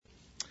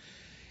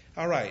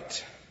All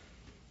right.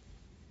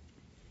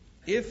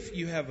 If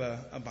you have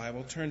a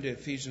Bible, turn to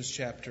Ephesians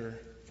chapter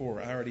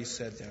 4. I already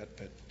said that,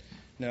 but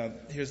now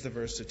here's the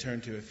verse to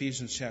turn to,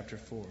 Ephesians chapter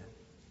 4.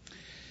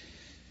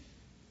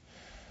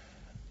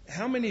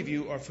 How many of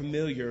you are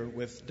familiar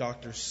with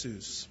Dr.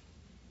 Seuss?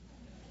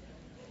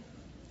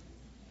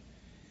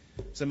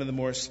 Some of the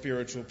more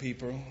spiritual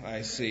people,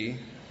 I see.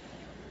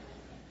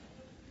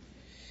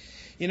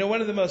 You know,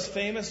 one of the most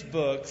famous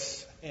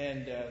books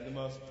and the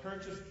most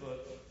purchased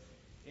book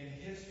in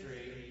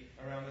history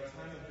around the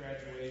time of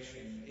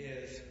graduation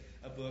is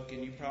a book,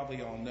 and you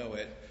probably all know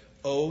it,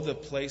 Oh, the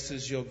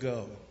Places You'll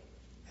Go.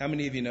 How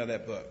many of you know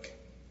that book?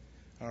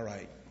 All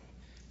right.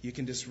 You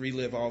can just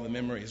relive all the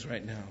memories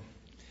right now.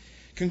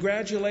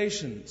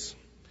 Congratulations.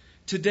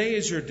 Today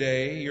is your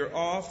day. You're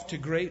off to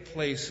great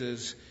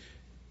places.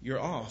 You're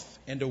off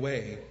and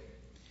away.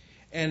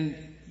 And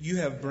you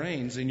have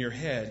brains in your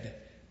head.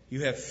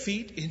 You have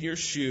feet in your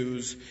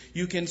shoes.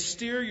 You can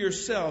steer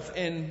yourself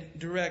and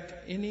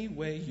direct any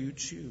way you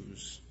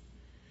choose.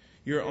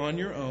 You're on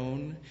your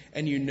own,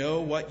 and you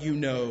know what you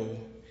know,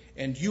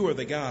 and you are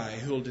the guy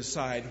who'll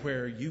decide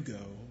where you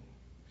go.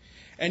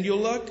 And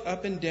you'll look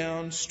up and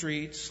down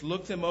streets,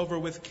 look them over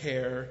with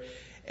care,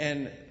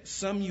 and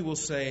some you will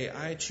say,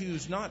 I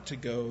choose not to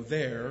go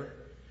there.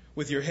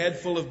 With your head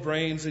full of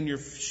brains and your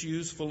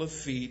shoes full of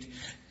feet,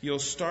 you'll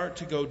start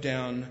to go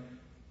down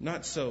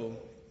not so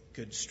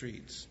good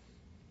streets.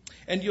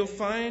 And you'll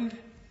find,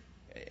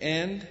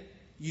 and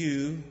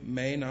you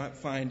may not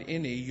find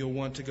any you'll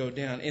want to go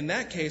down. In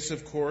that case,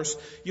 of course,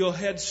 you'll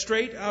head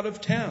straight out of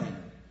town.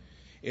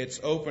 It's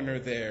opener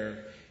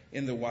there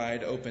in the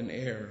wide open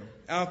air.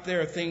 Out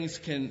there, things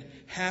can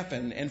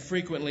happen and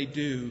frequently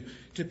do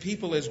to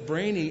people as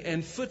brainy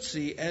and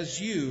footsy as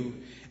you.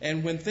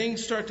 And when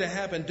things start to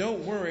happen,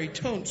 don't worry,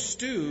 don't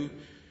stew.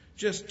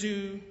 Just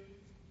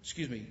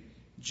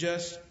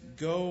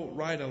go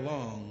right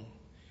along.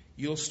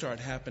 You'll start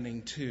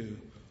happening too.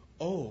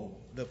 Oh,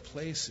 the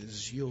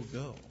places you'll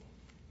go.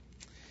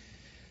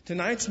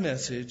 Tonight's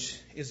message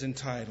is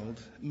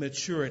entitled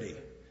Maturity,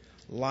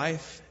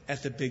 Life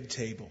at the Big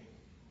Table.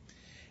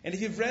 And if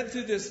you've read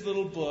through this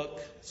little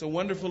book, it's a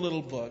wonderful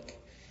little book,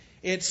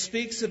 it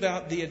speaks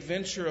about the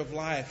adventure of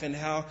life and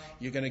how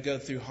you're going to go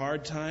through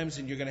hard times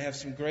and you're going to have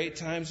some great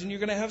times and you're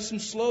going to have some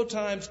slow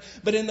times.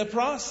 But in the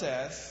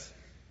process,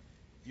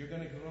 you're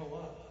going to grow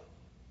up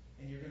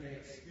and you're going to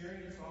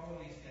experience all of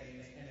these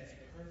things, and it's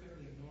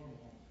perfectly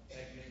normal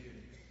that you do.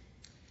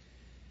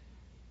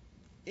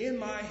 In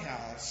my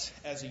house,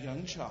 as a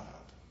young child,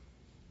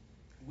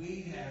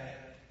 we had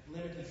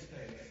limited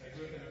space. I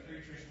grew up in a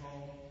preacher's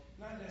home,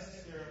 not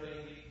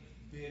necessarily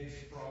big,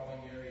 sprawling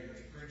areas,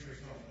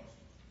 preacher's homes.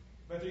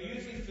 But they're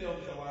usually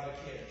filled with a lot of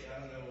kids. I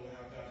don't know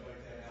how God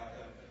worked that out.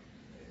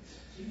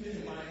 Even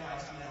in my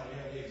house now, we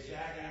have the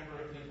exact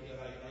number of people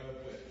that I grew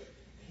up with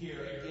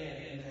here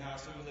again in the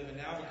house that we live in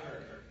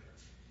Albuquerque.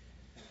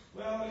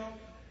 Well,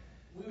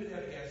 we would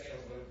have guests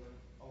over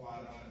a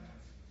lot of times.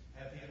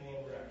 Have people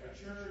over after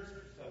church,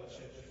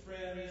 fellowship with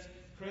friends,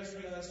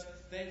 Christmas,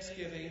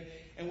 Thanksgiving.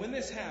 And when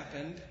this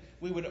happened,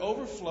 we would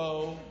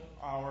overflow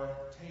our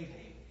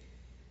table.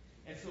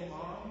 And so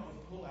Mom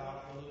would pull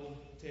out a little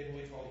table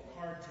we called a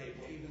card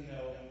table, even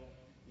though,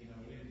 we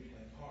didn't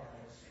play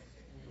cards.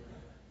 We were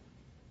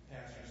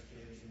pastor's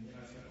kids, and you're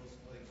not supposed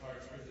to play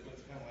cards because it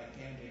looks kind of like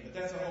gambling. But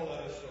that's a whole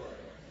other story.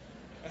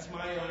 That's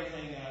my own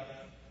hang up.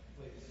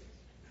 Please.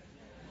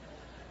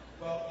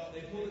 Well,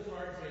 they pulled the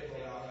card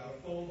table out,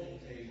 a folding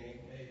table,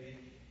 maybe,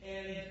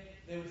 and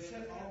they would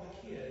set all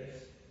the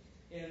kids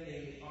in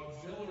the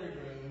auxiliary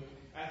room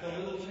at the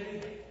little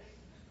table.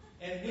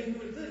 And when you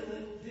were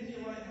little, didn't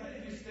you like, how many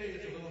of you stayed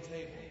at the little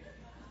table?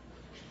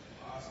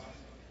 Awesome.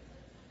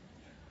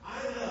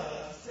 I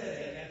loved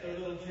sitting at the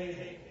little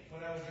table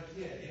when I was a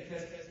kid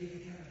because you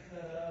could kind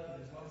of cut up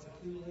and there's lots of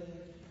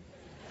Kool-Aid.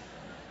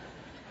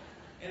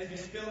 And if you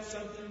spilled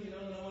something, no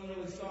one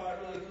really saw it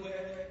really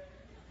quick.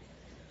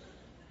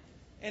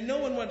 And no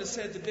one wanted to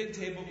sit at the big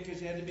table because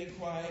you had to be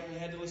quiet and you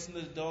had to listen to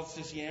the adults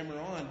just yammer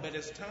on. But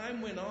as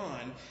time went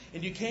on,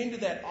 and you came to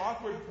that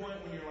awkward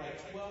point when you're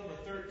like 12 or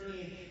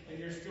 13 and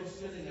you're still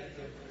sitting at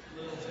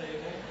the little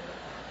table.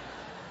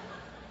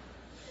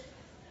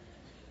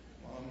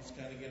 Mom's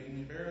kind of getting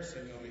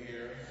embarrassing over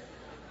here.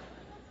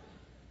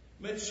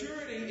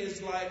 Maturity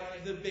is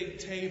like the big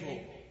table.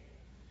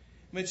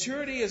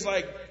 Maturity is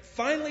like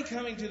finally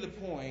coming to the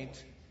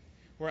point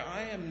where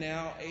I am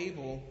now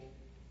able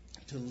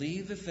to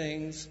leave the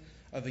things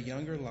of a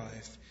younger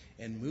life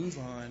and move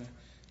on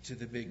to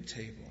the big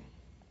table.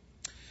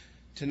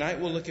 Tonight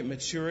we'll look at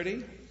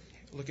maturity,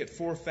 look at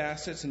 4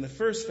 facets, and the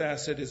first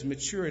facet is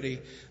maturity,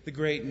 the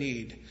great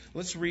need.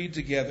 Let's read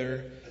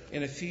together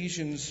in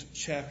Ephesians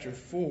chapter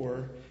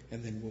 4,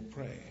 and then we'll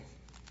pray.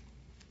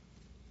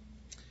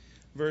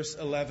 Verse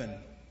 11.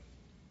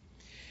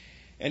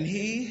 And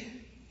he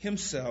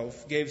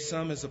himself gave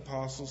some as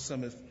apostles,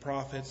 some as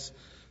prophets,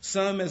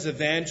 some as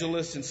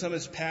evangelists, and some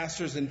as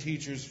pastors and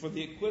teachers for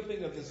the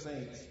equipping of the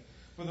saints,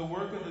 for the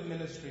work of the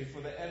ministry,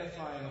 for the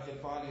edifying of the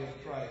body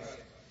of Christ,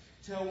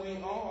 till we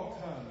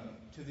all come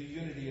to the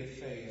unity of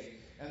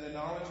faith and the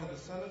knowledge of the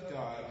Son of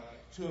God,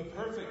 to a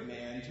perfect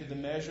man, to the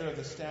measure of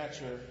the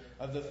stature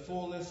of the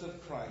fullness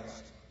of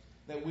Christ,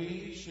 that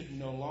we should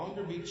no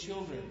longer be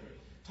children,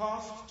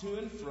 tossed to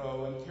and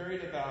fro and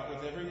carried about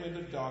with every wind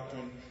of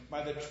doctrine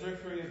by the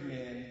trickery of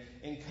men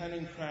and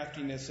cunning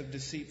craftiness of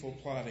deceitful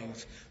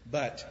plottings,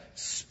 but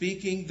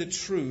speaking the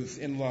truth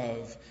in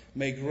love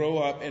may grow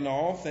up in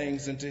all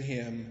things into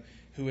him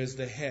who is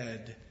the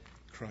head,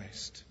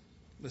 Christ.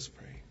 Let's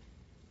pray.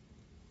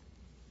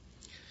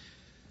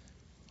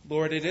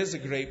 Lord, it is a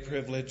great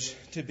privilege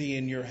to be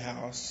in your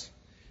house,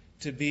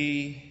 to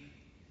be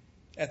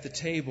at the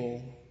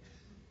table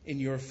in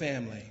your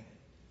family,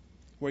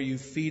 where you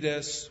feed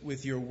us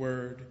with your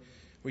word,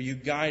 where you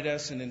guide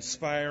us and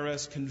inspire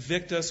us,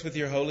 convict us with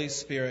your Holy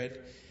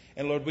Spirit.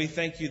 And Lord, we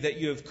thank you that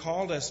you have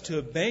called us to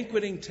a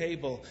banqueting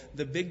table,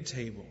 the big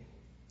table.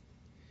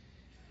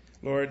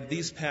 Lord,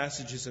 these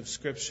passages of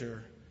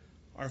Scripture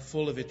are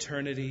full of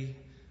eternity,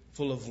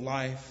 full of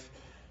life,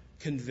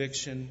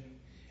 conviction.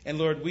 And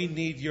Lord, we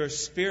need your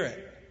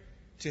Spirit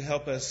to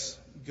help us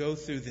go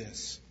through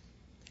this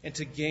and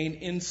to gain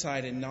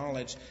insight and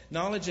knowledge.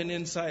 Knowledge and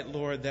insight,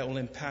 Lord, that will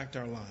impact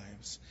our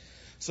lives.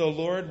 So,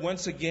 Lord,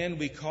 once again,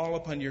 we call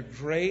upon your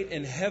great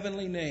and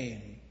heavenly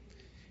name,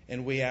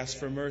 and we ask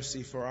for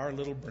mercy for our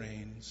little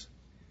brains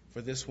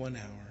for this 1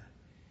 hour.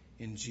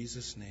 In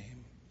Jesus'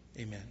 name,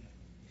 amen.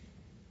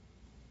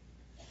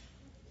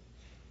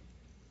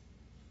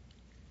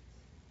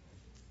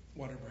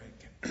 Water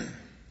break.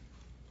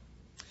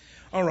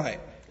 All right,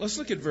 let's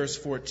look at verse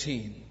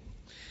 14.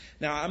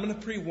 Now, I'm going to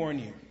pre-warn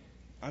you.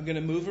 I'm going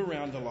to move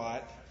around a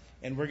lot,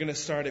 and we're going to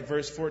start at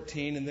verse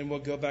 14, and then we'll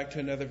go back to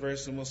another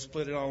verse, and we'll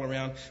split it all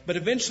around. But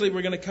eventually,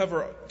 we're going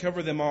to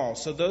cover them all.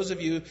 So those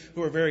of you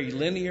who are very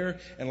linear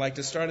and like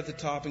to start at the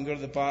top and go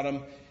to the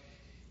bottom,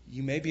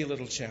 you may be a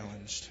little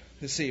challenged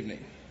this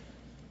evening.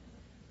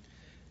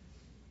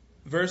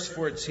 Verse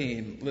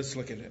 14, let's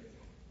look at it.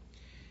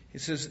 It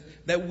says,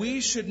 that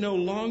we should no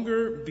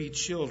longer be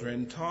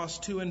children,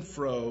 tossed to and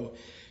fro,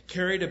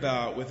 carried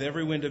about with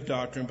every wind of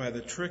doctrine by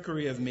the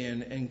trickery of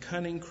men and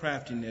cunning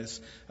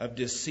craftiness of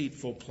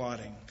deceitful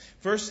plotting.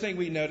 First thing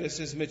we notice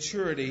is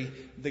maturity,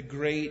 the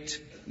great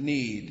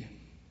need.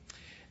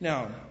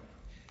 Now,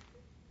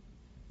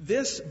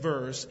 this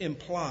verse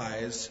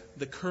implies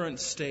the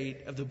current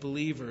state of the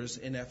believers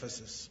in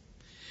Ephesus.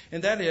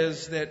 And that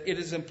is that it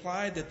is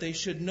implied that they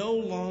should no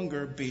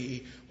longer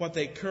be what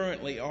they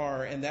currently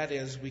are, and that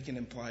is, we can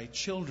imply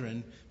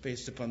children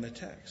based upon the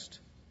text.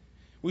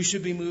 We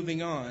should be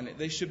moving on.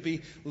 They should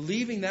be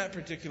leaving that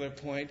particular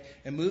point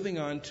and moving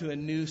on to a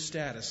new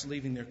status,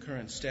 leaving their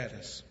current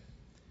status.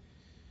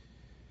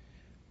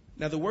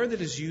 Now, the word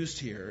that is used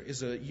here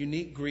is a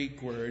unique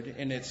Greek word,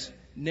 and it's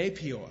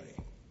nepioi.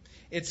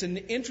 It's an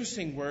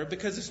interesting word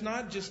because it's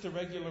not just the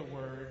regular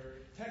word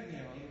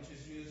technion, which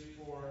is used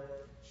for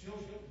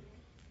children,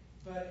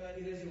 but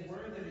it is a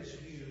word that is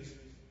used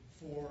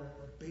for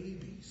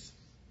babies.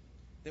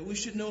 That we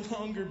should no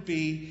longer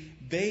be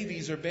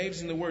babies or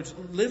babes in the words.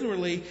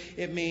 Literally,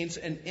 it means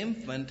an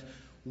infant,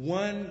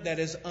 one that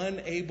is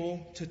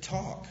unable to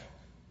talk.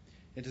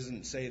 It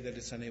doesn't say that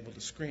it's unable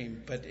to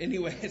scream, but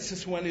anyway, it's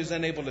just one who's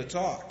unable to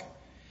talk.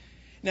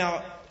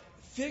 Now,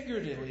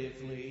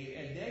 figuratively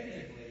and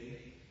negatively,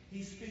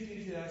 he's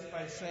speaking to us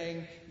by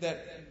saying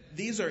that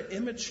these are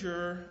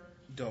immature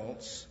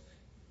adults,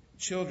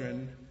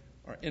 children,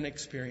 or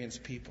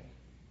inexperienced people.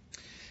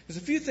 There's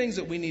a few things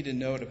that we need to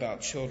note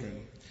about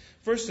children.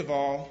 First of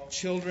all,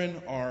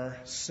 children are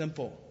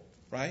simple,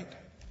 right?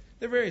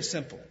 They're very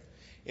simple.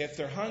 If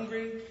they're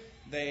hungry,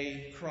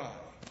 they cry.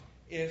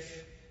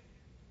 If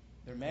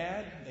they're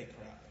mad, they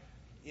cry.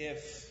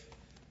 If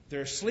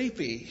they're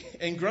sleepy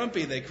and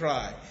grumpy, they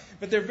cry.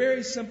 But they're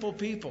very simple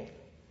people.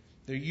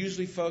 They're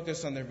usually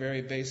focused on their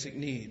very basic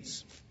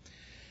needs.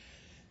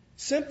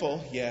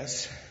 Simple,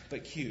 yes,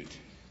 but cute.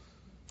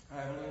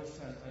 I have a little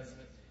son,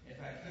 in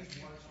fact,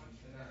 he's watching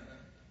tonight,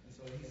 and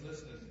so he's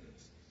listening to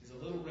this. He's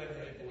a little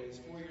redheaded boy, he's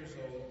 4 years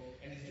old,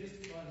 and he's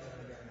just fun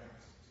around our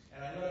house.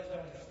 And I love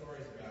telling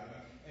stories about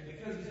him. And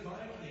because he's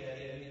my kid,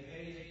 and he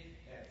paid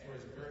for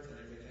his birth and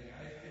everything,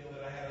 I feel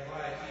that I have a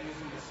right to use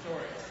him as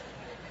stories.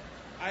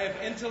 I have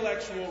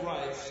intellectual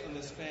rights in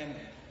this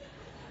family.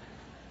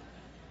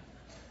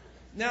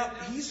 Now,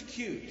 he's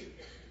cute.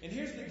 And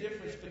here's the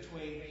difference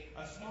between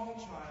a small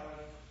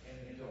child and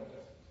an adult.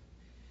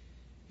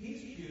 He's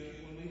cute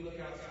when we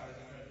look outside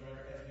the front door,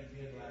 as we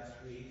did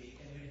last week,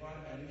 and we bought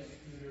him a new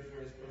scooter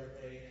for his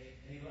birthday,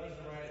 and he loves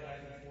to ride it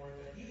back and forth,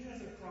 but he has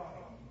a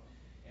problem,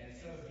 and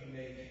some of you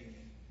may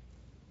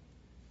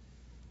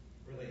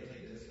relate to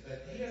this,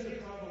 but he has a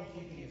problem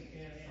keeping his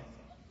pants on.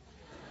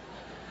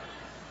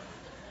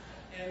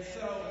 And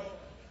so,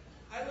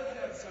 I looked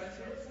outside,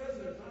 so where's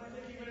President? I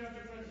think he went out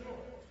the front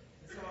door.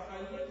 And so I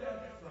looked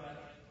out the front,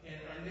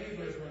 and our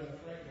neighbors were in the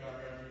front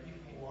yard, and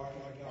people were walking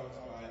their dogs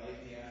by late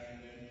in the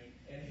afternoon.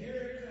 And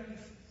here comes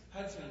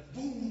Hudson,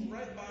 boom,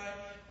 right by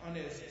on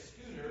his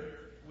scooter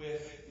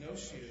with no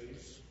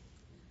shoes,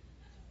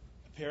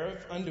 a pair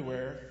of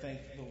underwear, thank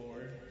the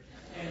Lord,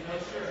 and no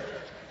shirt.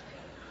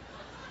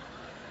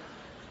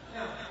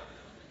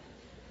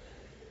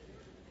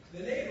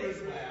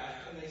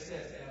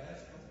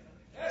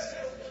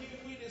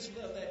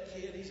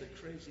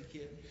 crazy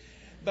kid.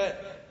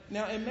 But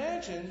now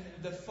imagine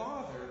the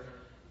father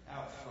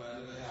out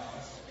front of the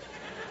house.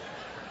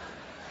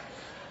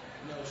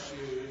 No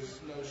shoes,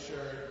 no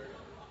shirt,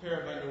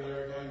 pair of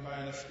underwear, going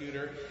by on a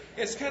scooter.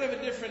 It's kind of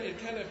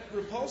it kind of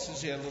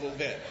repulses you a little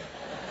bit.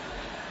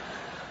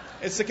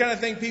 It's the kind of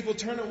thing people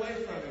turn away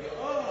from and go,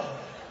 oh,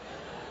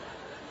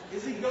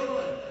 is he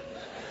going?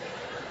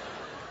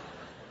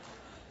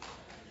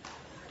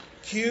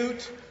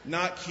 Cute,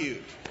 not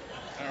cute.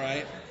 All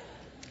right?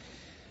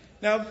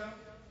 Now,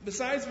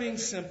 besides being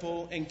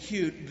simple and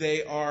cute,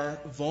 they are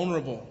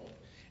vulnerable.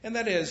 And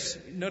that is,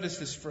 notice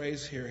this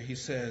phrase here. He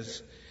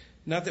says,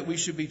 not that we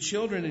should be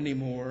children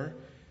anymore,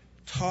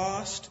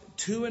 tossed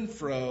to and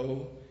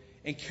fro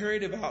and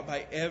carried about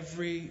by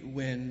every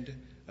wind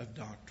of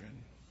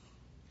doctrine.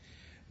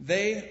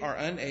 They are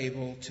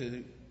unable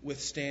to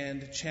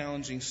withstand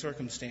challenging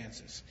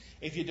circumstances.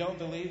 If you don't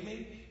believe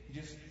me,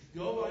 just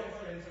go by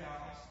a friend's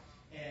house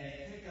and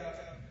pick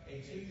up a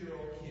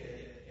 2-year-old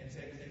kid and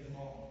take him to the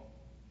mall.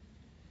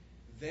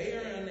 They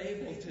are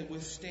unable to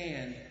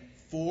withstand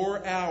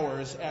 4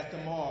 hours at the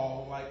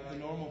mall like the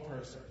normal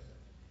person.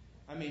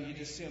 I mean, you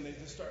just see them, they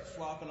just start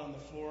flopping on the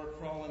floor,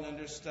 crawling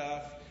under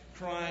stuff,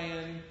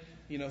 crying,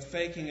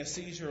 faking a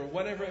seizure or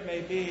whatever it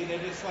may be. They're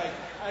just like,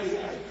 I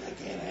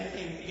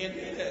can't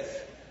do this.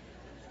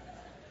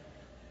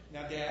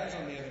 Now, dads,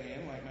 on the other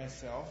hand, like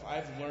myself,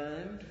 I've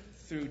learned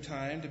through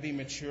time to be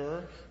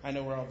mature. I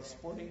know where all the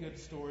sporting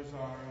goods stores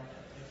are,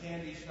 the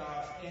candy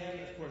shops,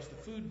 and, of course, the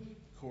food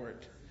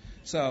court.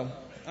 So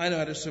I know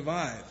how to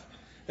survive.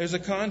 There's a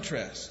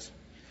contrast.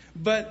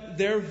 But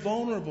they're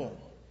vulnerable.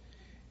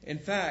 In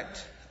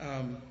fact,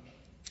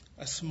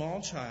 a small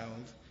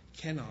child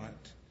cannot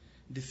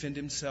defend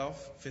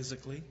himself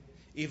physically,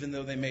 even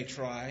though they may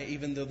try,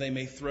 even though they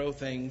may throw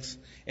things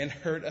and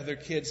hurt other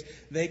kids.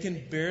 They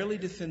can barely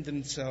defend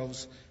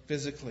themselves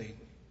physically.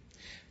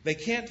 They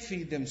can't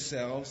feed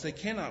themselves. They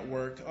cannot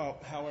work. Oh,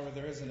 however,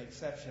 there is an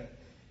exception.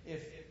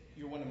 If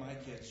you're one of my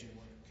kids, you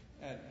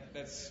work.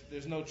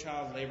 There's no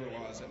child labor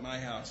laws at my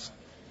house.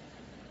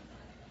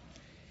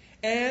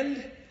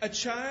 And a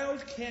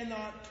child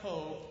cannot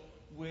cope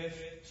with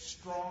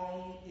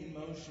strong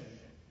emotion.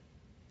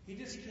 He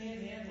just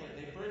can't handle it.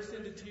 They burst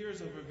into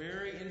tears over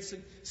very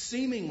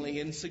seemingly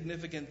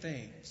insignificant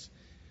things.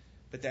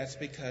 But that's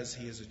because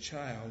he is a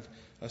child,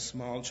 a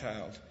small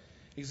child.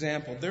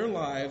 Example, their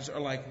lives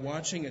are like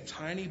watching a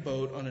tiny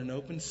boat on an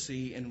open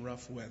sea in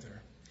rough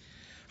weather.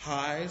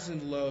 Highs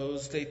and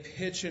lows, they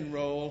pitch and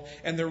roll,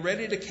 and they're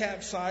ready to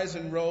capsize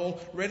and roll,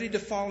 ready to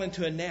fall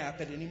into a nap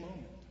at any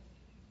moment.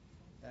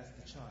 That's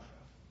the child.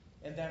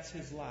 And that's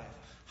his life.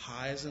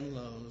 Highs and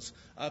lows,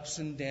 ups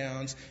and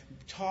downs,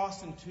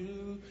 tossed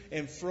to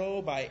and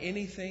fro by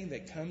anything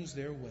that comes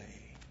their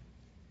way.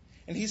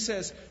 And he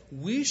says,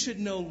 we should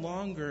no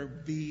longer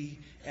be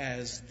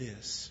as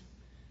this.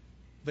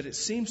 But it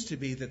seems to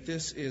be that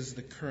this is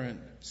the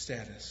current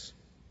status.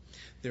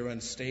 They're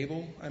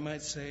unstable, I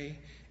might say,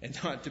 and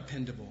not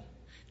dependable.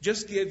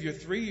 Just give your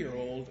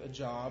 3-year-old a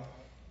job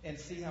and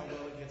see how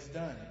well it gets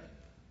done.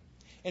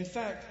 In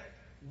fact,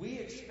 we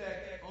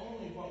expect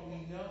only what we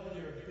know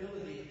their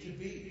ability to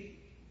be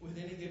with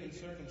any given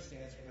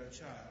circumstance with our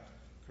child.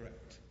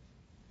 Correct.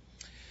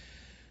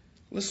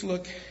 Let's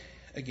look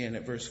again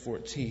at verse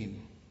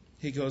 14.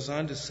 He goes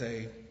on to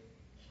say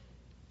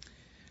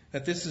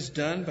that this is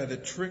done by the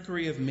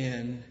trickery of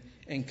men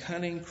and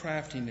cunning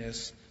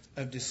craftiness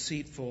of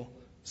deceitful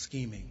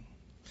scheming.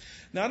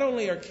 Not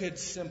only are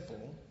kids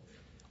simple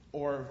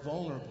or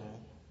vulnerable,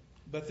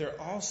 but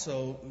they're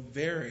also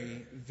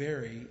very,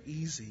 very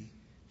easy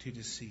to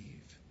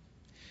deceive.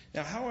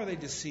 Now, how are they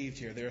deceived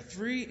here? There are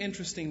 3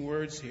 interesting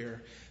words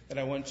here that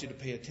I want you to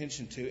pay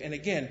attention to. And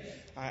again,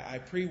 I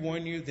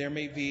pre-warn you, there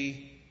may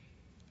be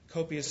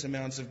copious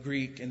amounts of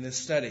Greek in this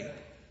study,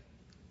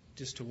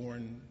 just to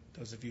warn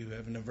those of you who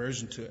have an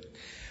aversion to it.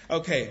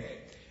 Okay,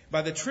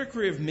 by the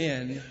trickery of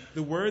men,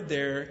 the word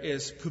there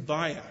is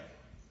kubaya.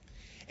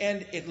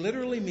 And it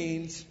literally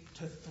means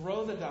to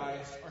throw the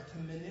dice or to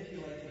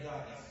manipulate the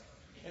dice.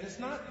 And it's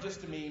not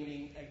just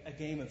meaning a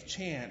game of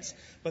chance,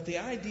 but the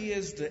idea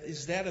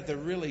is that of the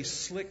really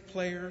slick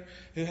player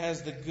who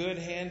has the good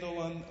handle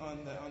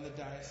on the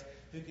dice,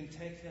 who can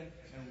take them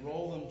and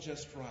roll them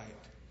just right.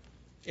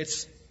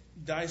 It's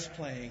dice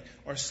playing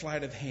or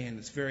sleight of hand.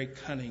 It's very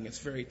cunning. It's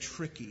very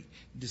tricky,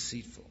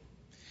 deceitful.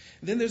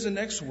 And then there's the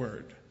next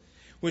word,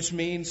 which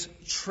means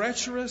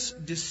treacherous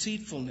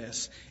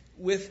deceitfulness,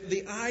 with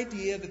the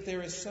idea that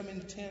there is some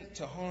intent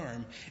to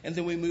harm. And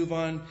then we move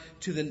on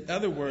to the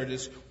other word,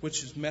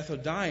 which is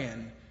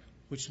methodion,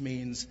 which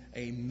means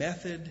a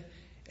method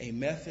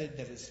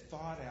that is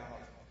thought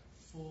out,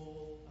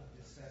 full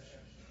of deception.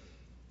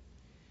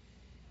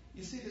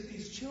 You see that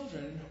these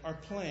children are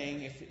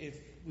playing, if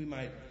we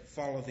might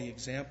follow the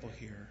example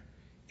here,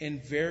 in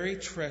very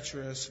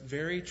treacherous,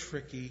 very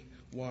tricky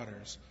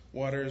waters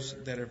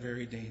that are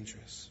very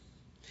dangerous.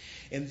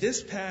 In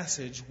this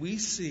passage, we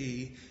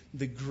see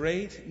the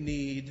great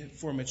need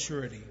for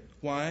maturity.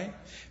 Why?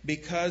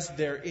 Because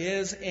there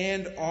is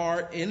and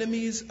are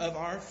enemies of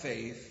our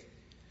faith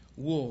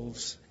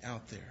wolves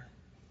out there.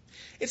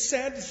 It's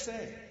sad to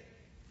say,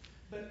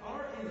 but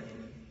our enemy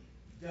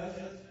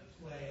doesn't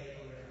play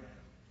around.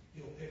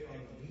 He'll pick on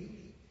the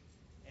weak,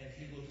 and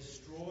he will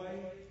destroy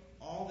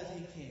all that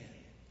he can.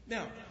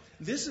 Now,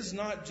 this is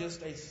not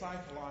just a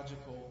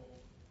psychological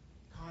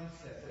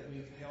concept that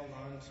we've held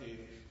on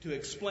to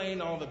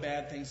explain all the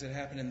bad things that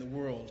happen in the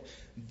world.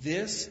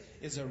 This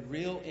is a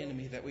real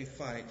enemy that we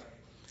fight.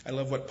 I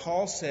love what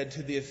Paul said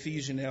to the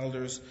Ephesian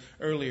elders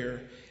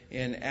earlier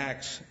in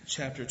Acts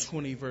chapter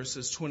 20,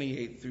 verses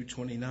 28 through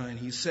 29.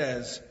 He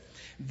says,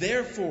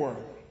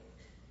 "Therefore,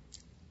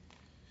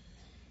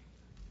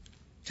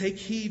 take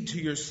heed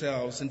to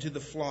yourselves and to the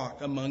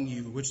flock among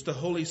you, which the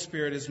Holy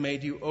Spirit has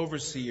made you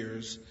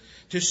overseers,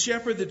 to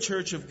shepherd the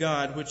church of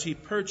God, which he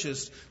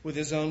purchased with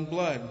his own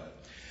blood.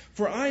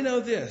 For I know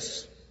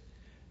this,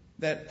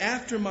 that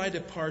after my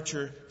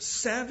departure,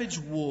 savage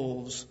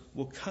wolves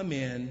will come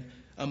in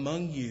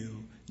among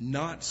you,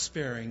 not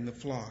sparing the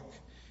flock."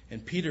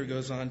 And Peter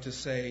goes on to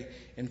say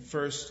in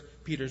 1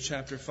 Peter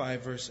chapter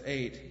 5, verse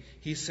 8,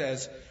 he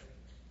says,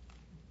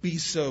 "Be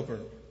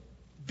sober,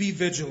 be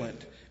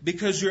vigilant,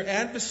 because your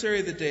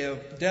adversary the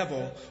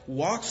devil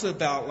walks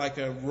about like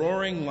a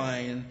roaring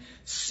lion,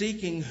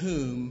 seeking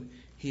whom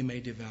he may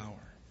devour."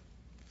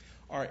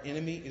 Our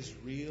enemy is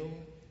real,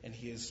 and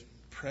he is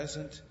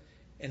present,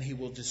 and he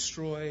will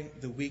destroy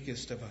the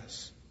weakest of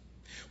us.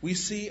 We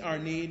see our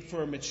need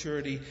for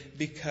maturity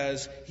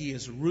because he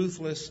is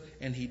ruthless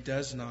and he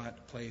does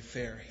not play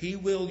fair. He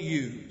will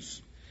use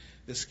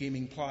the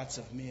scheming plots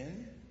of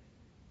men.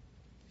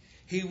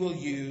 He will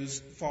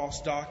use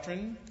false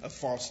doctrine of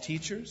false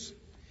teachers.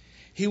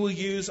 He will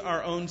use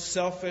our own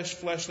selfish,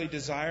 fleshly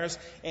desires,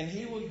 and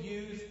he will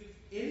use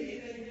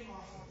anything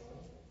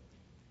possible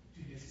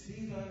to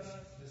deceive us,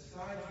 to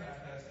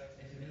sidetrack us,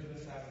 and to move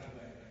us out of the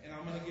way. And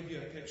I'm going to give you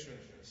a picture of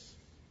this.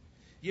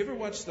 You ever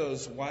watch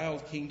those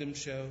Wild Kingdom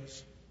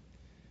shows?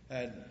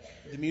 The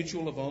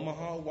Mutual of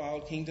Omaha,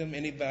 Wild Kingdom,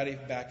 anybody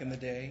back in the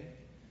day?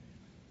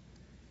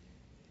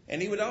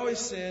 And he would always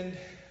send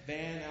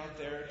Van out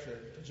there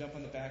to jump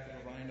on the back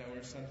of a rhino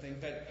or something.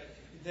 But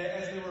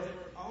as they were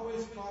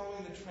always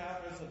following the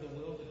travels of the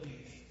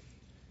wildebeest,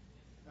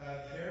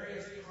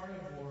 various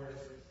carnivores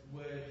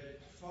would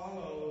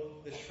follow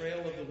the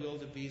trail of the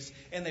wildebeest,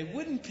 and they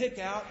wouldn't pick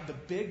out the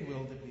big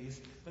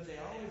wildebeest, but they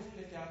always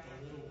picked out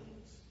the little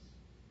ones,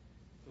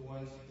 the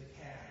ones with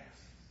the calves.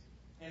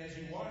 And as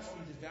you watch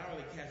them devour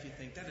the calf, you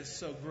think, that is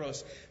so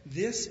gross.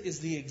 This is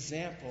the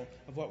example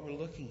of what we're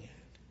looking at.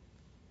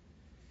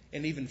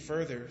 And even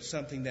further,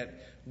 something that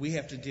we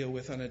have to deal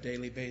with on a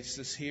daily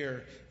basis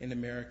here in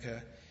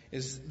America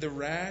is the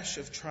rash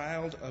of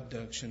child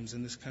abductions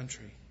in this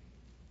country.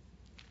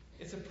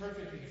 It's a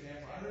perfect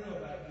example. I don't know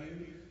about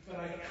you, but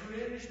I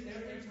cringe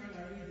every time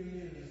I read the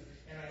news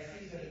and I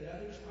see that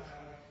another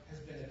child has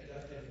been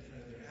abducted in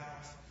front of their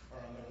house or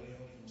on their way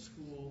home from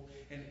school.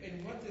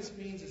 And what this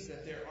means is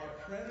that there are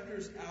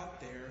predators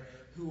out there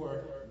who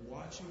are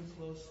watching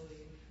closely,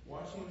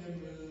 watching their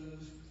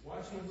moves,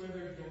 watching where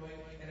they're going,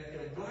 and at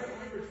the right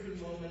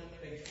opportune moment,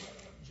 they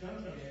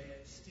jump in,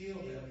 steal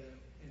them,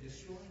 and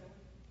destroy them.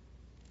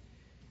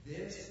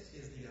 This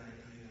is the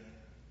idea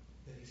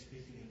that he's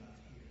speaking about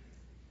here.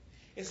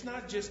 It's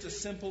not just a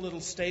simple little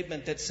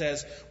statement that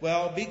says,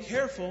 well, be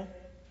careful.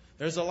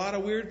 There's a lot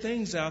of weird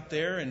things out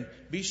there, and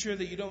be sure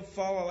that you don't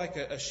follow like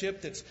a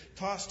ship that's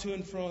tossed to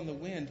and fro in the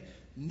wind.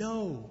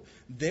 No,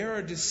 there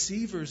are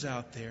deceivers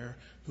out there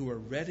who are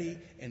ready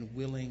and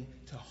willing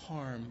to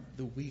harm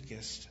the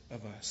weakest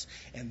of us.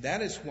 And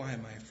that is why,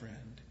 my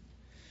friend,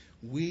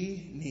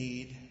 we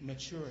need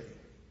maturity.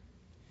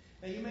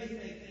 Now, you may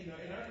think, in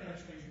our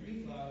country,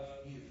 we love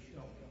youth,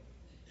 don't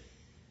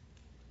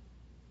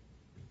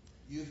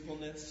we?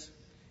 Youthfulness.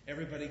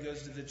 Everybody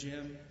goes to the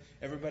gym.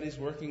 Everybody's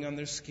working on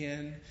their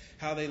skin,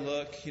 how they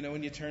look.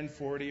 When you turn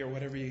 40 or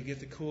whatever, you get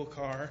the cool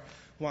car.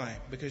 Why?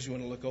 Because you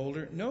want to look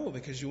older? No,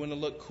 because you want to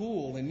look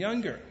cool and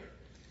younger.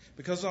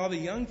 Because all the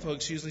young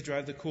folks usually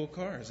drive the cool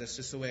cars. That's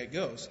just the way it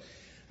goes.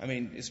 I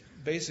mean, it's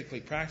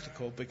basically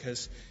practical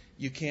because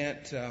you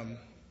can't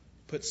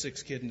put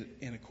 6 kids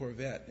in a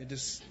Corvette.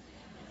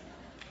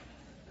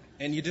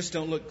 And you just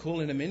don't look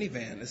cool in a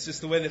minivan. It's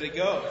just the way that it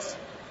goes.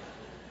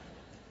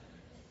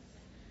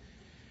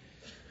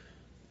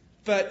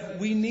 But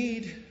we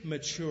need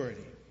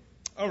maturity.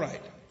 All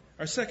right.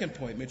 Our second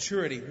point,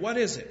 maturity. What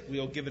is it?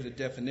 We'll give it a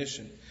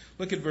definition.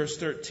 Look at verse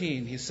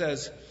 13. He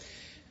says,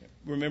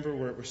 remember,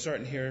 we're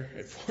starting here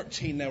at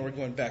 14. Now we're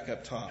going back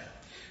up top.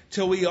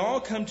 Till we all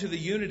come to the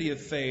unity of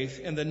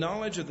faith and the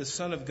knowledge of the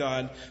Son of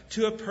God,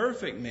 to a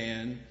perfect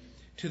man,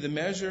 to the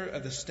measure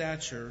of the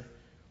stature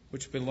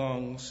which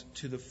belongs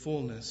to the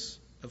fullness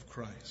of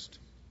Christ.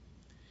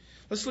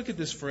 Let's look at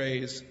this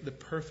phrase, the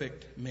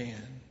perfect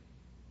man.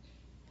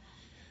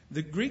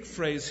 The Greek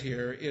phrase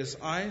here is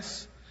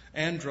eis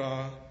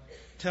andra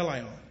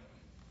teleon.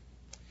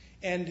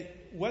 And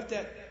what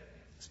that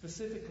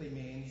specifically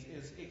means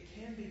is it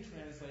can be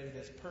translated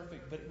as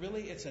perfect, but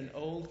really it's an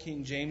old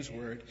King James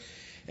word.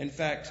 In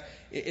fact,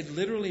 it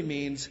literally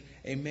means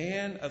a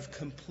man of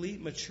complete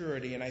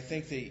maturity, and I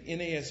think the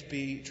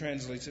NASB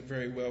translates it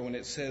very well when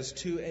it says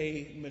to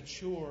a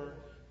mature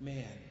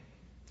man.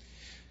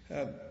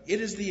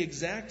 It is the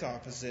exact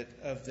opposite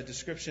of the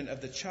description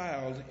of the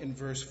child in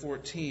verse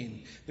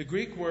 14. The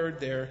Greek word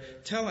there,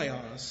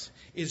 teleos,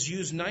 is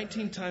used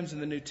 19 times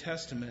in the New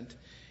Testament,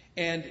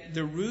 and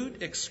the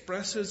root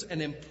expresses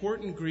an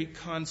important Greek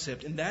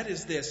concept, and that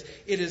is this: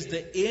 it is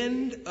the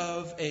end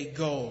of a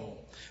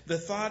goal. The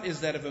thought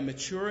is that of a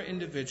mature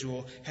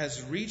individual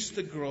has reached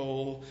the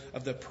goal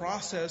of the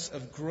process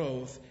of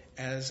growth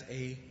as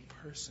a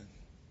person.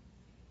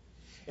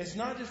 It's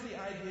not just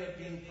the idea of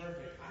being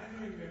perfect. I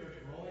remember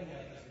growing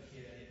up as a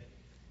kid,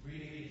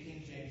 reading the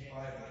King James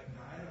Bible.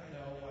 Now, I don't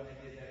know why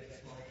they did that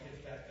to small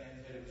kids back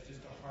then, but it was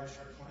just a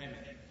harsher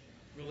climate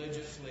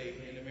religiously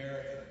in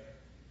America.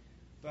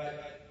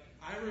 But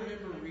I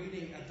remember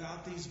reading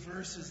about these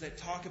verses that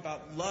talk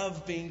about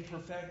love being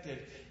perfected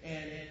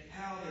and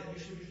how that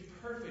you should be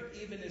perfect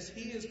even as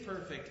He is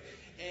perfect.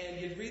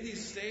 And you'd read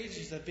these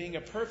stages of being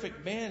a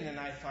perfect man, and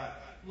I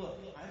thought, look,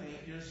 I'm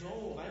 8 years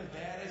old. I'm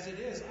bad as it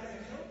is. I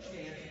have no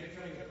chance of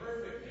becoming a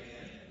perfect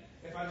man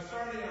if I'm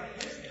starting out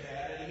this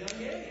bad at a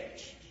young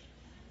age.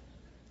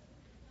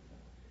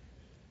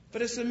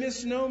 But it's a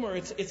misnomer.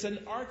 It's an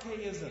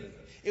archaism.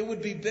 It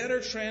would be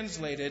better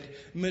translated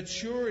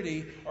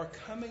maturity or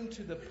coming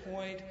to the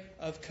point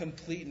of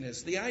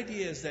completeness. The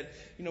idea is that,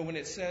 when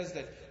it says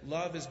that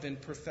love has been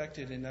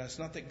perfected in us,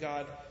 not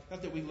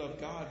that we love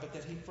God, but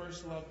that He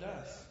first loved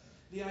us.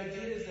 The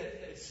idea is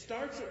that it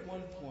starts at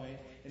one point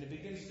and it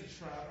begins to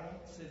travel,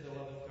 say the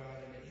love of God,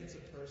 and it hits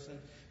a person.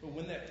 But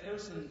when that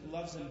person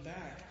loves Him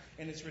back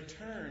and it's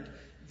returned,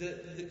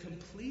 the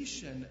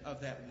completion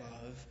of that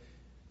love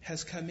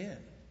has come in.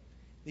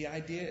 The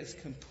idea is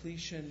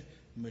completion,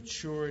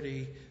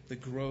 maturity, the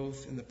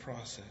growth in the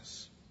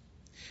process.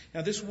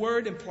 Now, this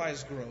word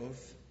implies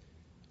growth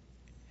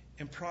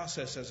and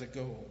process as a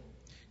goal.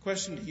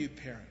 Question to you,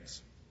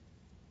 parents.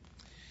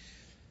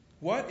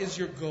 What is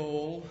your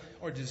goal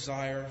or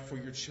desire for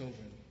your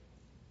children?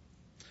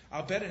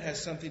 I'll bet it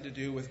has something to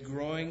do with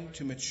growing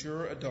to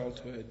mature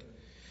adulthood.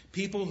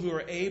 People who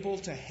are able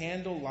to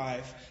handle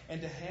life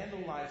and to handle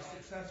life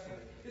successfully.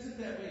 Isn't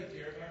that what you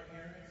care about,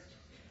 parents?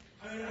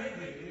 I mean, I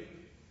do.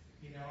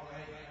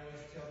 I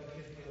always tell the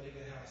kids when they leave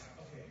the house,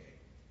 okay,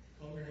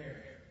 comb your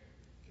hair.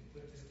 You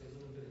can put just a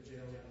little bit of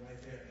gel in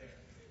right there.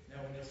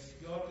 Now, when you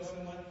go up to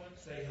someone,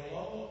 say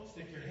hello,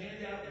 stick your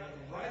hand out, look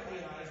them right in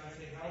the eyes and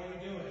say, how are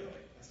you doing?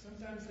 Now,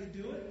 sometimes they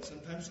do it,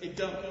 sometimes they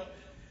don't.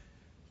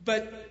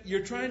 But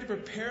you're trying to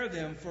prepare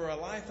them for a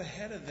life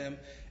ahead of them,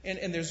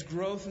 and there's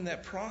growth in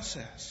that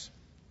process.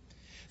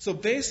 So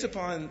based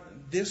upon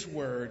this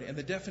word and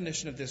the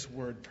definition of this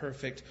word,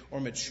 perfect or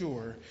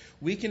mature,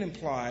 we can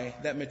imply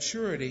that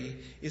maturity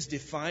is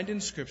defined in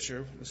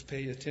Scripture, let's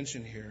pay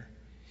attention here,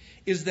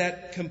 is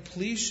that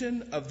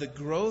completion of the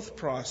growth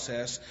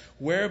process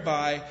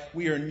whereby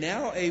we are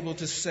now able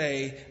to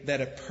say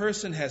that a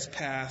person has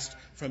passed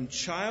from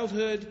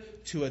childhood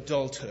to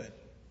adulthood.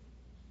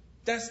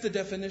 That's the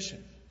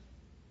definition.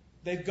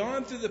 They've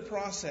gone through the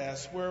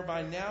process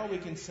whereby now we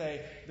can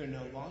say they're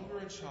no longer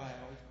a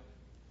child,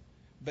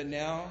 but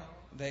now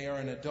they are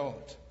an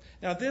adult.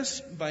 Now,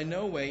 this by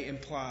no way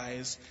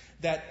implies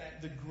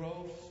that the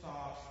growth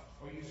stops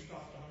or you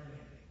stop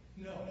learning.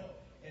 No.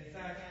 In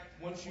fact,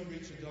 once you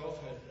reach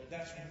adulthood,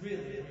 that's really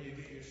where you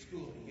get your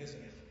schooling, isn't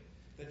it?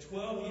 The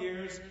 12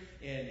 years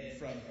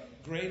from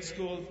grade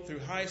school through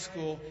high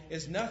school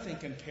is nothing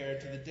compared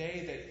to the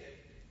day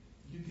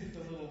that you get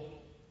the little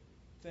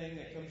thing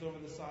that comes over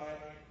the side.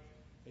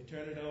 They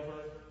turn it over.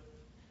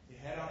 You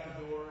head out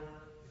the door.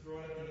 You throw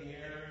it up in the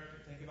air.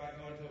 Think about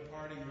going to a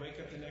party. You wake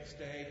up the next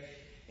day,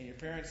 and your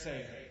parents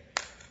say,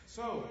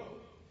 so,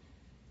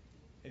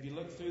 have you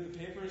looked through the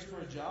papers for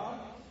a job?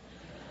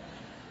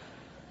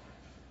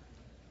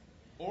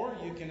 Or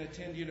you can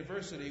attend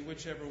university,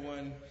 whichever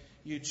one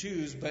you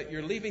choose, but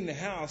you're leaving the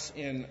house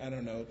in,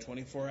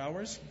 24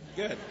 hours?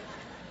 Good.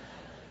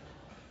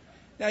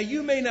 Now,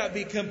 you may not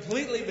be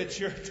completely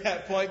mature at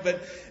that point,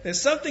 but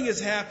something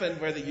has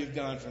happened, whether you've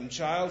gone from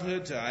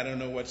childhood to I don't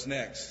know what's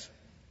next.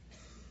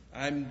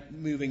 I'm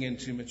moving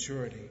into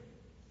maturity.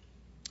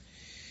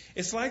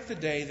 It's like the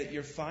day that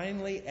you're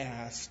finally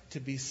asked to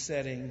be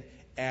sitting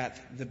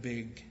at the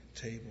big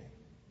table.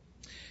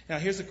 Now,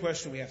 here's the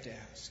question we have to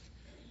ask.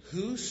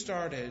 Who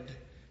started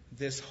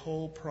this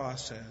whole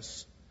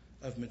process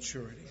of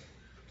maturity?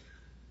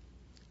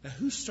 Now,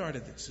 who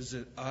started this? Is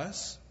it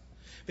us?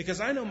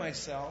 Because I know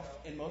myself,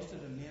 and most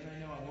of the men I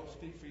know, I won't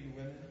speak for you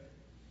women,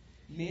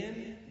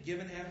 men,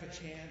 given half a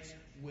chance,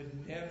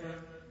 would never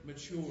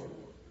mature.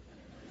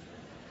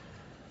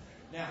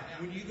 Now,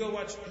 when you go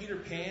watch Peter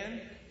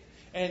Pan,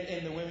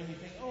 and the women, you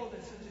think, oh,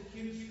 that's such a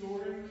cute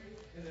story,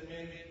 and the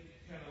men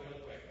kind of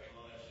look like,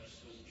 oh, that's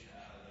just so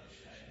childish.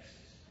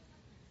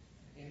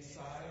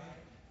 Inside,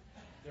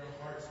 their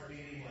hearts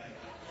beating like,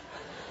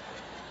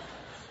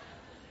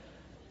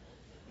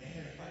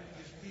 man, if I could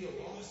just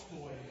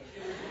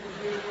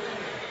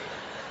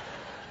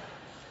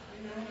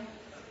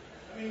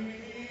I mean,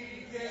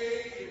 we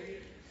gay, and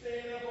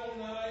staying up all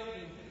night,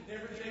 and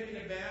never taking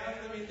a bath.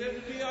 I mean, that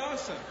would be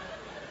awesome.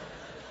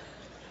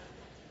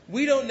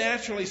 We don't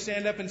naturally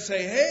stand up and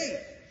say,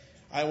 hey,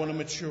 I want to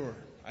mature.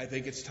 I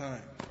think it's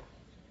time.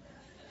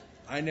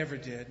 I never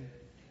did.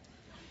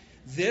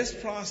 This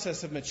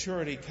process of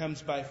maturity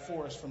comes by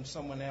force from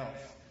someone else,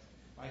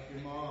 like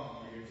your mom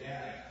or your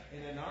dad.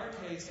 And in our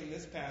case, in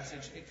this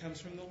passage, it comes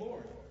from the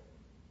Lord.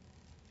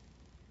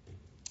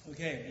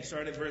 Okay, we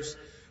started at verse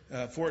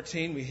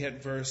 14. We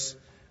hit verse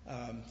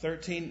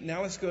 13.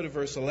 Now let's go to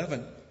verse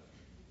 11.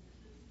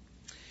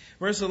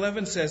 Verse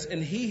 11 says,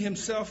 and he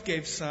himself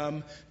gave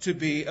some to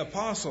be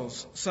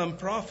apostles, some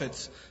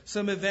prophets,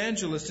 some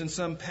evangelists, and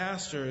some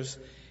pastors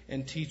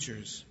and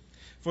teachers,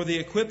 for the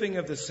equipping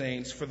of the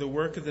saints, for the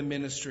work of the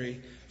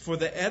ministry, for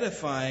the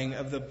edifying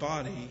of the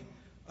body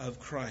of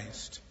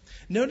Christ.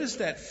 Notice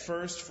that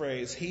first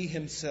phrase, he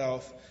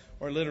himself,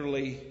 or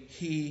literally,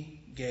 he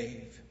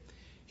gave.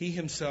 He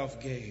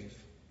himself gave.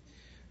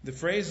 The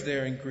phrase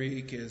there in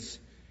Greek is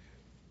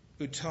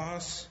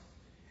utos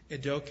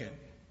edoken.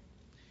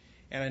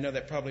 And I know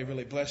that probably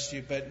really blessed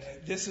you,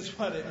 but this is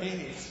what it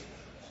means.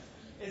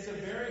 It's a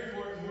very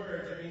important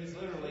word. It means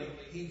literally,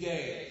 he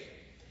gave.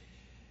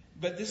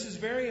 But this is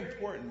very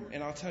important,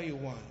 and I'll tell you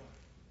why.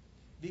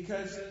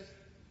 Because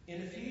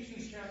in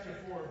Ephesians chapter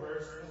 4,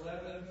 verse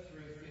 11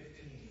 through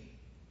 15,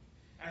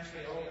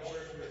 actually all of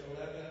verses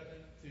 11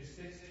 through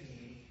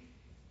 16,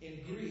 in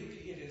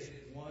Greek it is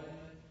one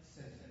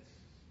sentence.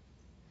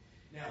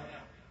 Now,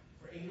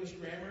 for English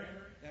grammar,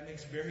 that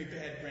makes very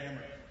bad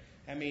grammar.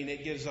 I mean,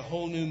 it gives a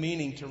whole new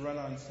meaning to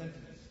run-on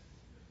sentence.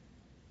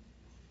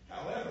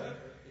 However,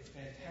 it's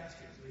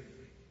fantastic Greek.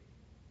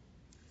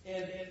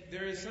 And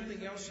there is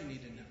something else you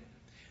need to know.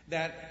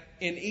 That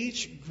in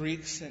each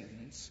Greek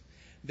sentence,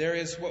 there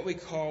is what we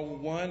call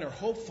one, or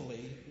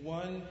hopefully,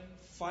 one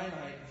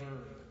finite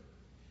verb.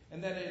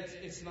 And that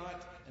it's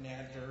not an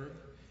adverb.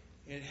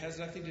 It has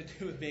nothing to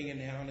do with being a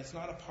noun. It's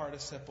not a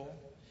participle.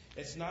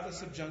 It's not a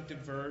subjunctive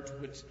verb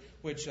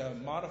which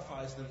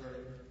modifies the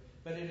verb.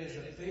 But it is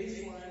a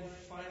baseline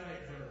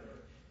finite verb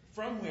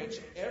from which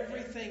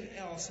everything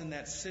else in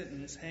that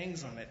sentence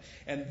hangs on it.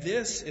 And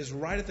this is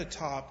right at the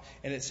top,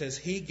 and it says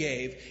he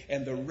gave,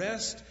 and the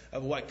rest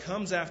of what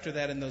comes after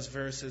that in those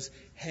verses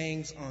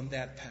hangs on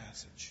that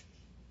passage.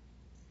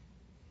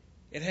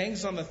 It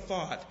hangs on the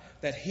thought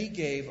that he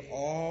gave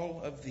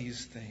all of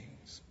these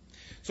things.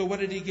 So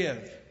what did he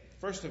give?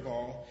 First of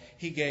all,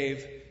 he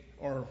gave,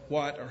 or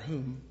what or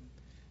whom?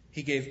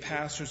 He gave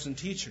pastors and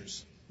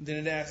teachers.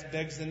 Then it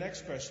begs the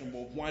next question.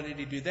 Well, why did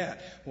he do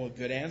that? Well,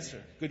 good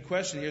answer. Good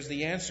question. Here's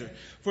the answer.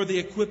 For the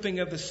equipping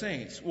of the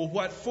saints. Well,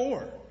 what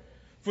for?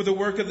 For the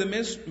work of the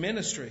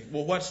ministry.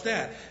 Well, what's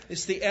that?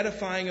 It's the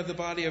edifying of the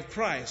body of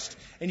Christ.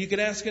 And you could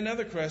ask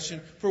another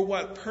question. For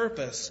what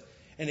purpose?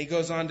 And he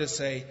goes on to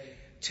say,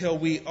 till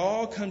we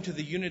all come to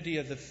the unity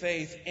of the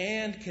faith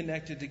and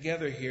connected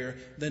together here,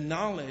 the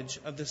knowledge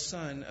of the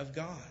Son of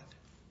God.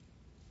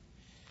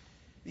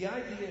 The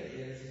idea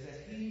is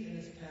that he in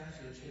this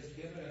passage has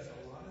given us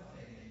a lot of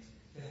things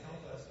to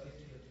help us get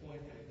to the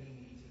point that we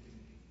need to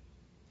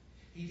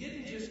be. He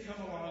didn't just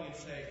come along and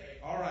say,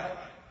 all right,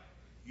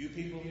 you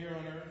people here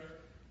on earth,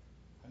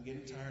 I'm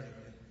getting tired of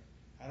it.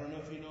 I don't know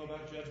if you know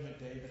about Judgment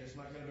Day, but it's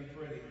not going to be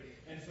pretty.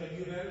 And so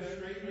you better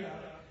straighten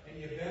up, and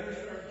you better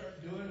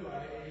start doing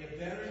right, and you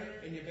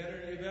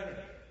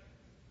better.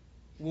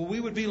 Well,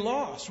 we would be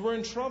lost. We're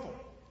in trouble.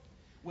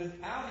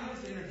 Without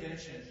his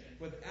intervention,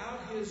 without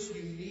his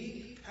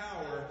unique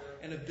power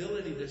and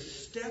ability to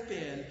step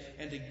in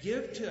and to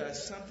give to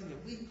us something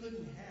that we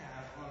couldn't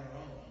have on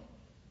our own,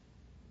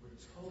 we're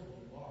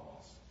totally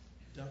lost,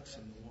 ducks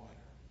in the water.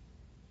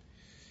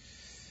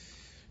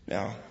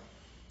 Now,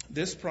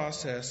 this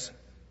process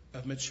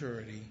of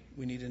maturity,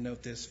 we need to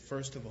note this,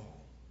 first of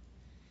all,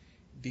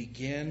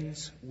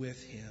 begins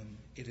with him.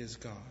 It is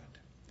God.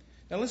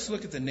 Now let's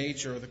look at the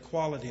nature or the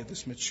quality of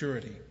this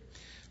maturity.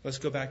 Let's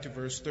go back to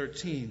verse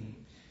 13.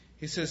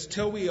 He says,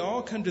 till we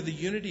all come to the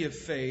unity of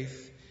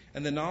faith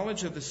and the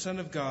knowledge of the Son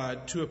of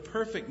God, to a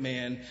perfect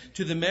man,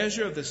 to the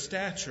measure of the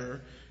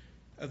stature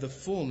of the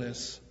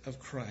fullness of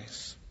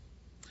Christ.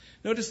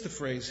 Notice the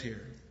phrase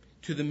here,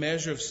 to the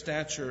measure of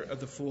stature of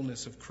the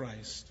fullness of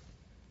Christ.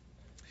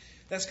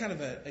 That's kind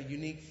of a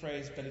unique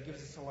phrase, but it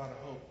gives us a lot of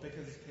hope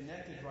because it's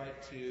connected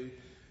right to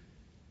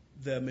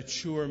the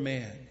mature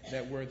man,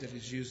 that word that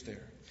is used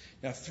there.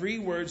 Now, 3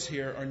 words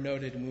here are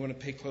noted, and we want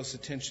to pay close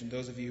attention,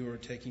 those of you who are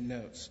taking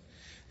notes.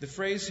 The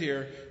phrase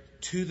here,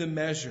 to the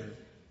measure,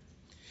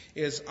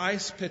 is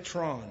eis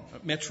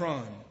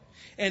metron.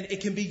 And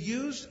it can be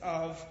used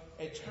of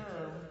a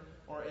term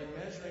or a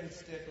measuring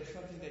stick or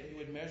something that you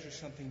would measure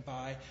something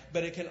by,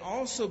 but it can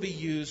also be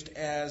used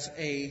as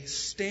a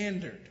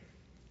standard.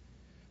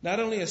 Not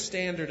only a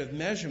standard of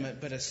measurement,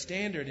 but a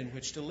standard in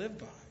which to live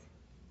by.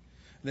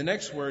 The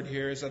next word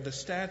here is of the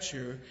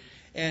stature,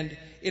 and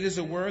it is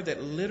a word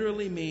that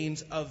literally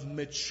means of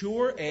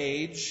mature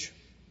age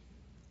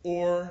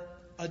or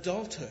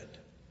adulthood.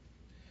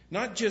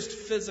 Not just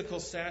physical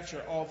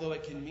stature, although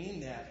it can mean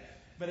that,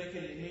 but it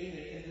can mean,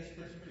 in this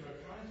particular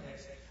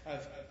context,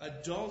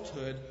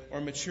 adulthood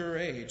or mature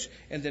age.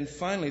 And then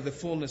finally, the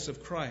fullness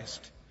of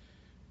Christ.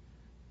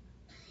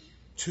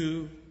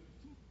 To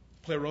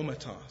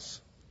pleromatos.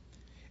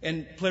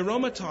 And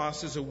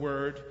pleromatos is a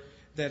word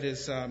that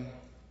is,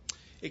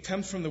 it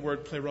comes from the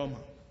word pleroma,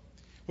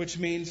 which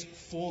means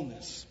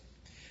fullness.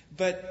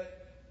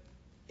 But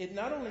it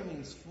not only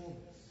means fullness,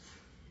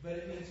 but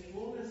it means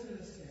fullness in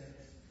the sense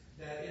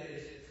that it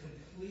is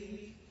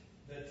complete,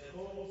 the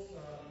total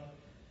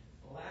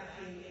sum,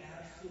 lacking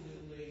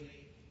absolutely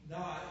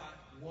not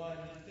one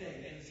thing.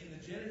 And it's in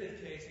the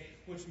genitive case,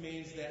 which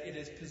means that it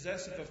is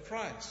possessive of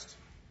Christ.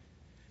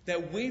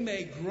 That we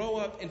may grow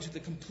up into the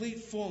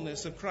complete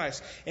fullness of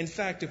Christ. In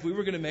fact, if we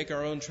were going to make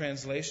our own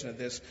translation of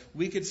this,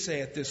 we could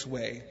say it this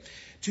way.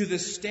 To the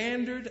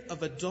standard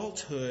of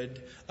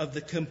adulthood, of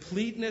the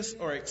completeness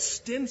or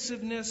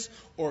extensiveness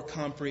or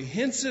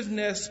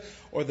comprehensiveness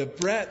or the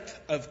breadth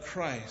of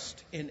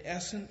Christ. In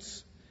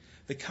essence,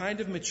 the kind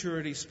of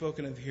maturity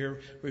spoken of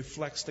here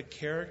reflects the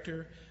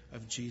character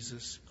of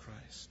Jesus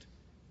Christ.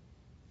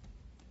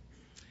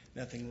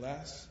 Nothing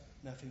less,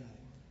 nothing more.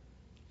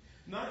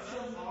 Not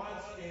some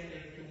odd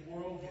standard the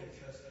world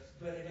gives us,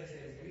 but it is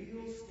a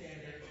real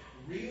standard,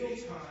 real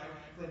time,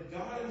 from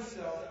God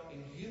Himself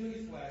in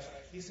human flesh.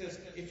 He says,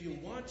 if you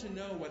want to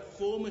know what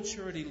full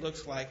maturity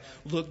looks like,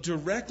 look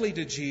directly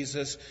to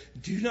Jesus.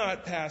 Do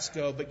not pass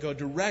go, but go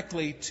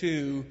directly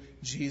to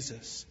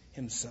Jesus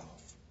Himself.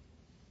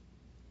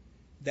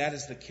 That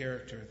is the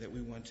character that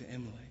we want to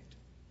emulate.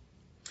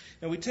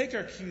 Now we take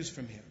our cues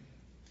from Him.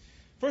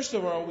 First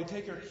of all, we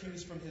take our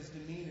cues from His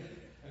demeanor.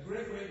 A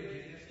great way to do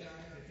this, guys,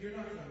 if you're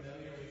not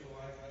familiar with the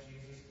life of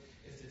Jesus,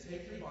 is to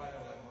take your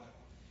Bible out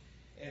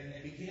and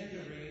begin to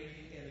read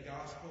in the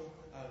Gospel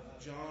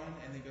of John,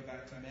 and then go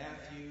back to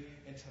Matthew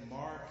and to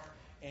Mark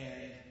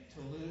and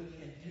to Luke,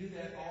 and do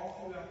that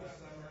all throughout the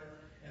summer,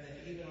 and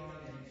then even on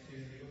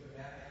into the book of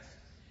Acts.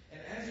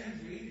 And as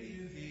you read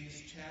through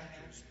these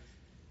chapters,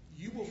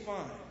 you will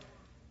find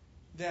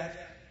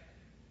that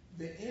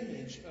the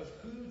image of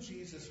who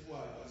Jesus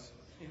was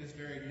in His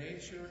very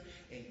nature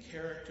and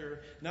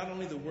character, not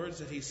only the words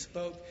that He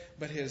spoke,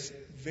 but His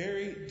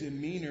very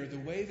demeanor, the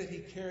way that He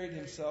carried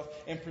Himself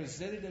and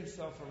presented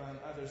Himself around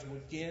others,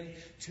 would begin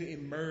to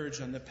emerge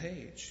on the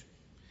page.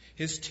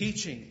 His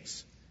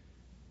teachings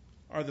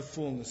are the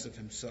fullness of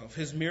Himself.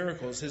 His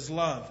miracles, His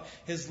love,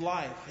 His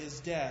life, His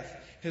death,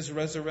 His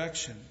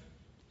resurrection.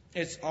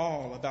 It's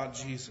all about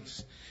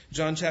Jesus.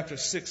 John chapter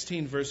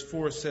 16 verse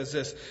 4 says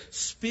this,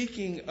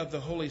 speaking of the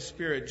Holy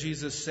Spirit,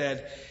 Jesus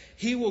said,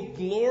 He will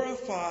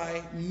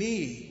glorify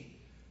me,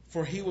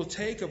 for He will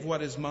take of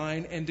what is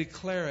mine and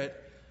declare it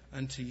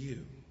unto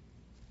you.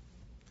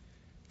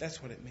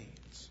 That's what it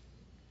means.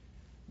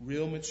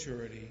 Real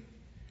maturity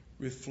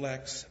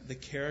reflects the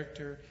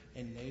character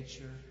and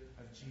nature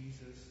of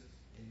Jesus,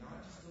 and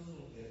not just a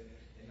little bit,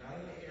 and not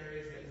in the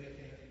areas that we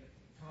can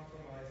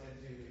compromise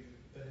into,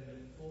 but in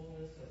the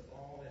fullness of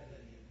all that He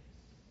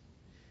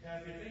is. Now,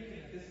 if you're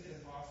thinking that this is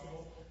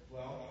impossible,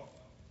 well,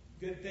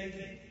 good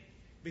thinking.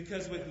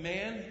 Because with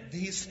man,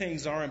 these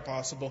things are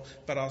impossible,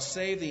 but I'll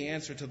save the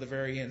answer to the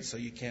very end so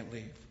you can't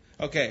leave.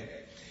 Okay,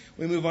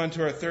 we move on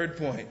to our third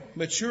point.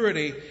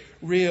 Maturity,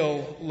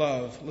 real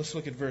love. Let's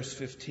look at verse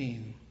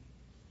 15.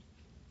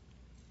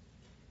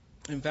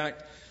 In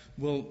fact,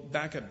 we'll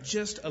back up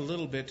just a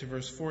little bit to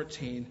verse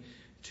 14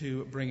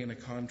 to bring in a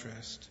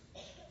contrast.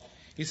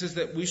 He says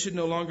that we should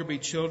no longer be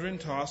children,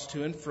 tossed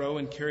to and fro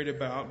and carried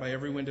about by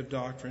every wind of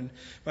doctrine,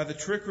 by the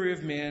trickery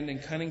of men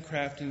and cunning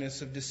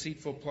craftiness of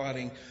deceitful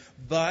plotting.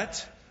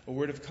 But, a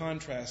word of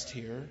contrast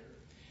here,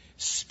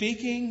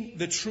 speaking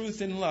the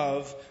truth in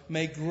love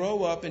may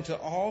grow up into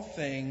all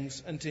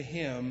things unto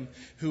Him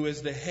who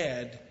is the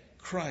head,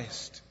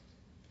 Christ.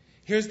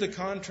 Here's the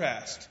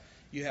contrast.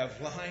 You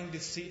have lying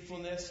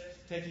deceitfulness,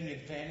 taking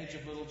advantage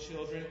of little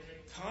children.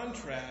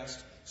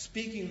 Contrast,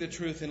 speaking the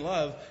truth in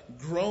love,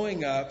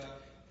 growing up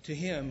to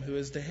Him who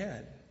is the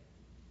head.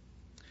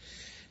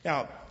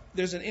 Now,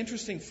 there's an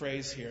interesting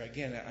phrase here.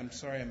 Again, I'm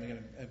sorry I'm going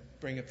to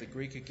bring up the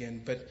Greek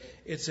again, but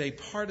it's a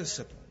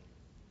participle.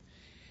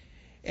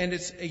 And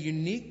it's a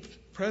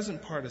unique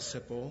present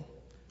participle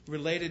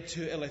related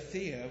to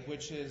aletheia,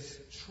 which is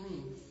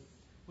truth,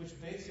 which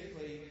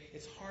basically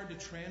it's hard to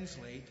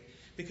translate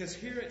because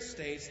here it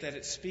states that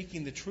it's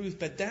speaking the truth,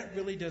 but that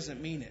really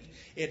doesn't mean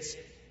it.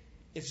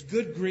 It's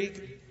good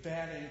Greek,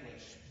 bad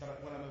English,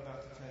 but what I'm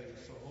about to tell you,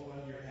 so hold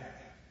on to your hat.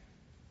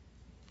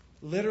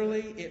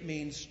 Literally, it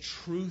means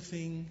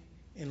truthing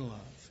in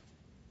love.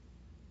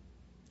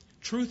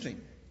 Truthing.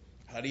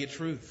 How do you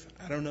truth?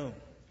 I don't know.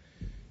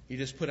 You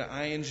just put an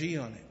ing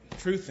on it.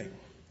 Truthing.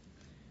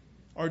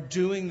 Or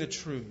doing the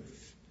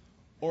truth.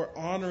 Or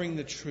honoring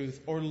the truth.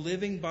 Or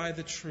living by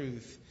the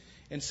truth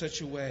in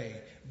such a way.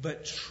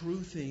 But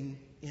truthing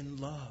in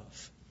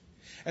love.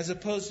 As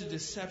opposed to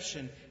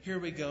deception, here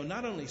we go.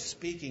 Not only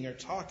speaking or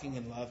talking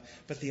in love,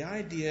 but the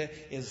idea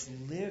is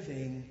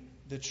living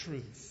the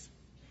truth.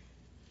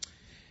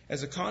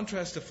 As a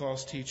contrast to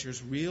false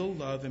teachers, real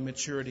love and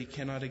maturity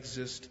cannot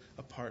exist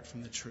apart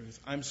from the truth.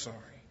 I'm sorry.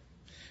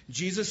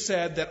 Jesus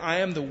said that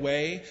I am the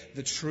way,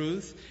 the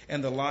truth,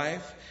 and the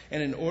life.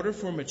 And in order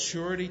for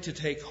maturity to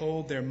take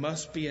hold, there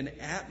must be an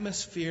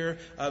atmosphere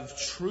of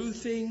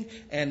truthing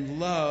and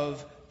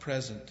love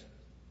present.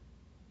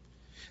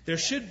 There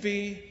should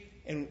be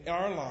in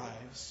our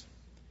lives,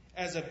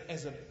 as a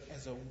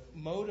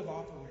mode of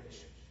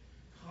operation,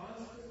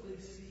 constantly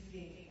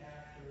seeking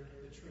after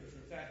the truth.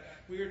 In fact,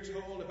 we are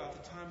told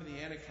about the time of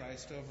the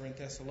Antichrist over in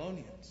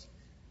Thessalonians,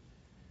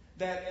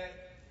 that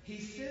he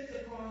sent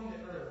upon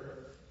the earth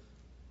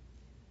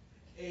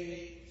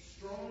a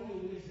strong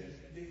delusion,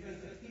 because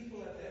the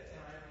people at that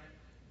time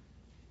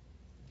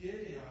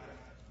did not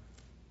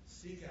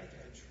seek after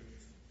the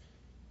truth.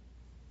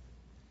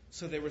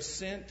 So they were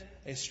sent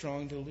a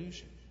strong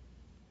delusion.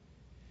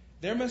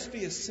 There must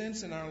be a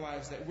sense in our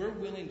lives that we're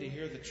willing to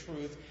hear the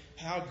truth,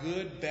 how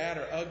good, bad,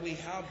 or ugly,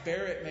 how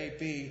bare it may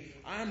be.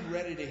 I'm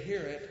ready to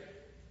hear it.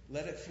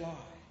 Let it fly.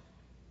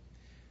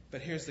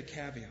 But here's the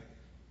caveat.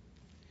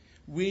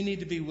 We need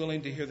to be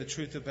willing to hear the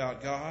truth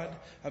about God,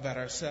 about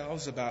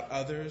ourselves, about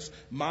others,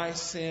 my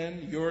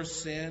sin, your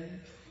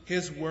sin,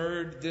 His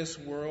word, this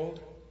world.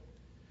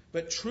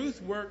 But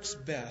truth works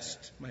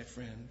best, my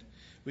friend.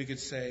 We could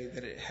say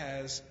that it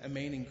has a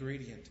main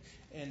ingredient,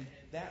 and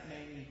that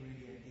main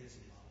ingredient is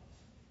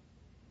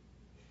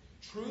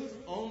love. Truth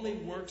only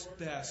works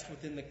best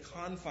within the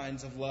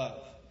confines of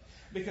love.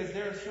 Because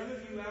there are some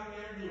of you out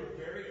there who are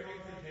very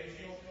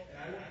confrontational, and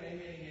I won't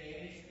name any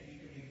names, and you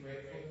can be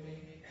grateful to me.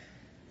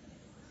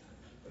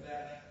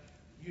 That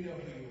you know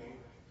who you are.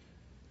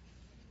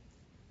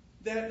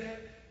 That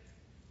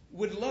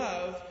would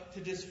love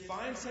to just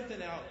find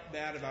something out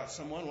bad about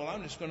someone. Well,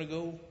 I'm just going to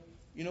go,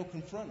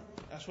 confront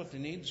them. That's what they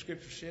need. The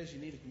Scripture says you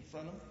need to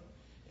confront them.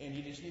 And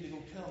you just need to go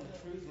tell them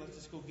the truth. Let's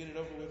just go get it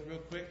over with real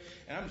quick.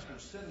 And I'm just going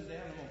to sit them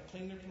down and I'm going to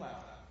clean their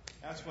plow.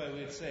 That's the way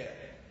we'd say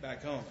it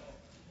back home.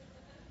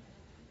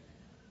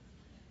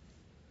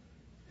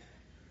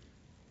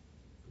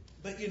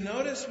 But you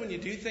notice when you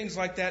do things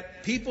like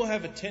that, people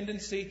have a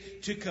tendency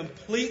to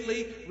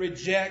completely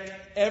reject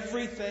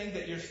everything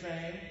that you're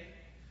saying.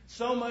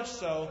 So much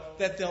so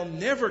that they'll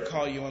never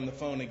call you on the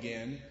phone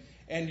again.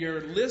 And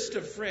your list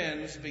of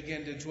friends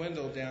begin to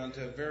dwindle down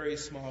to a very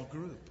small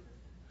group.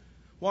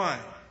 Why?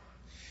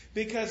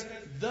 Because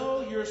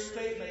though your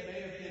statement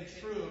may have been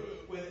true,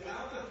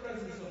 without the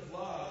presence of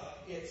love,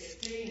 it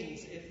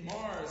stings, it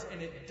mars,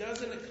 and it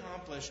doesn't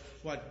accomplish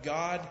what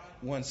God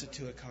wants it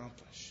to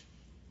accomplish.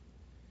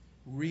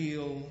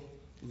 Real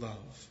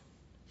love.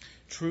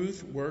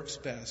 Truth works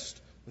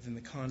best within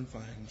the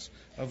confines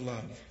of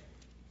love.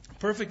 A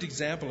perfect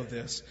example of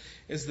this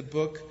is the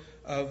book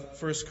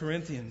of 1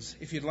 Corinthians.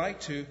 If you'd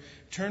like to,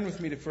 turn with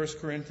me to 1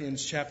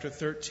 Corinthians chapter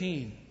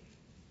 13.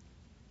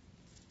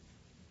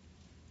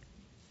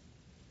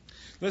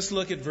 Let's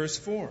look at verse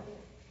 4.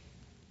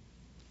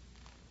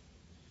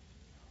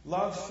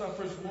 Love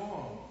suffers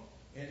long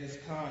and is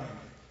kind.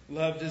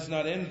 Love does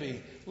not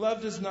envy.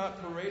 Love does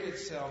not parade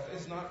itself,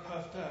 is not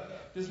puffed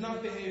up, does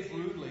not behave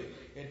rudely.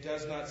 It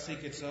does not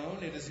seek its own.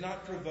 It is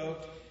not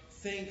provoked,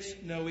 thinks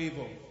no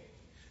evil.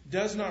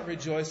 Does not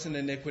rejoice in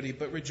iniquity,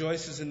 but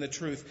rejoices in the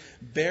truth.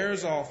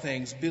 Bears all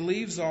things,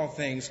 believes all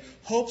things,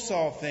 hopes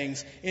all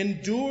things,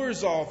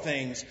 endures all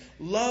things.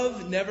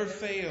 Love never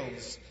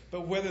fails.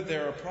 But whether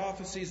there are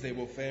prophecies, they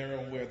will fail.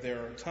 Where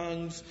there are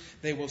tongues,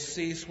 they will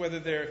cease. Whether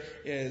there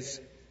is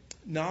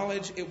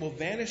knowledge, it will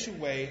vanish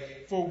away.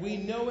 For we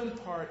know in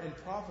part and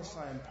prophesy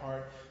in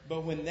part.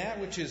 But when that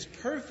which is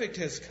perfect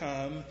has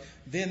come,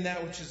 then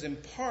that which is in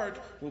part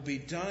will be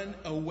done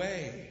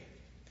away.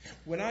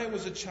 When I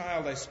was a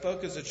child, I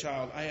spoke as a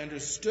child. I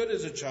understood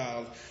as a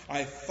child.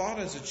 I thought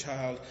as a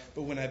child.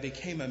 But when I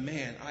became a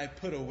man, I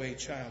put away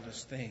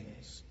childish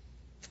things.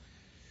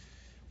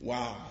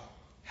 Wow.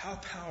 How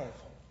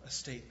powerful a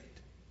statement.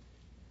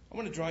 I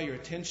want to draw your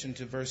attention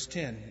to verse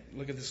 10.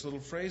 Look at this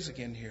little phrase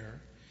again here.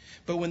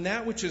 But when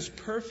that which is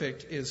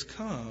perfect is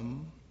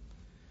come,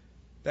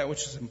 that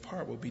which is in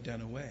part will be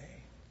done away.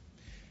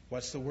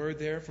 What's the word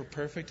there for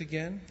perfect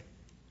again?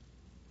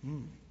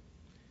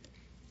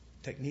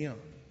 Teknion.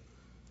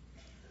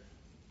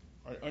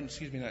 Or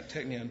excuse me, not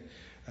teknion,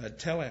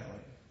 teleon,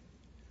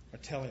 or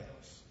teleos,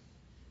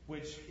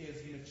 which is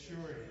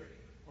maturity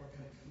or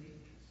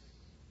completeness.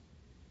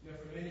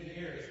 For many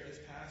years, this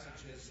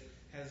passage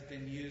has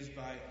been used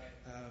by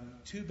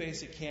two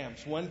basic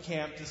camps. One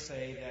camp to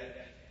say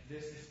that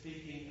this is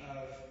speaking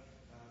of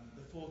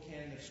the full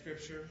canon of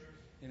Scripture,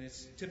 and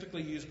it's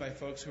typically used by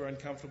folks who are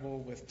uncomfortable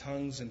with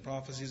tongues and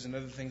prophecies and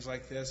other things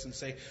like this, and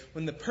say,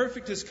 when the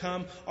perfect has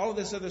come, all of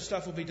this other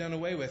stuff will be done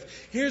away with.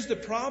 Here's the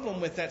problem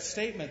with that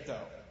statement,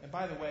 though. And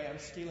by the way, I'm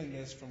stealing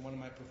this from one of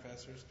my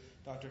professors,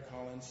 Dr.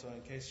 Collins, so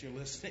in case you're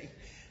listening,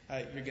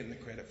 you're getting the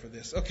credit for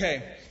this.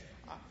 Okay.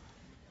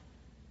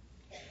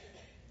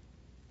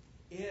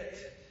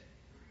 It,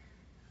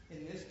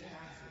 in this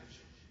passage,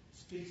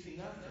 speaks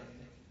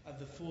nothing of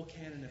the full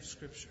canon of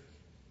Scripture.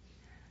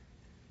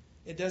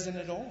 It doesn't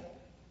at all.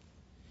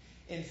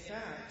 In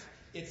fact,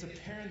 it's a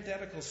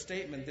parenthetical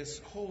statement, this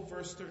whole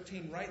verse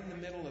 13, right in the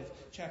middle of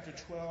chapter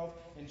 12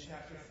 and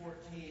chapter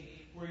 14,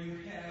 where you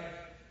have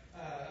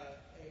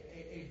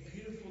a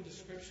beautiful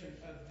description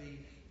of the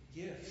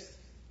gifts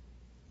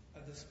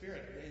of the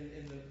Spirit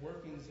in the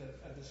workings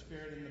of the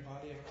Spirit in the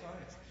body of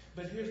Christ.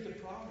 But here's the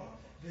problem.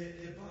 The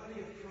body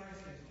of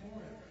Christ in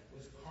Corinth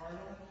was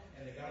carnal,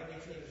 and they got on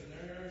each other's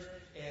nerves,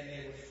 and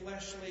they were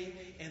fleshly,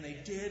 and they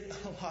did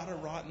a lot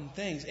of rotten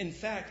things. In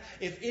fact,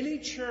 if any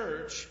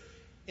church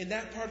in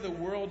that part of the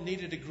world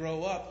needed to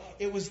grow up,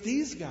 it was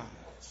these guys.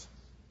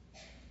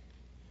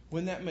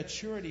 When that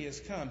maturity has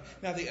come.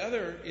 Now, the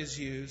other is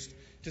used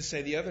to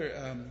say, the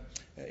other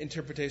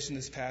interpretation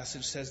of this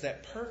passage says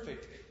that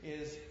perfect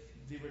is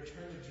the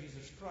return of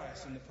Jesus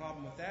Christ. And the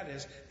problem with that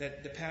is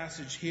that the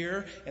passage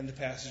here and the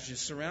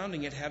passages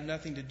surrounding it have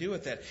nothing to do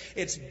with that.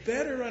 It's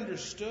better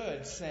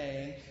understood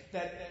saying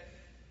that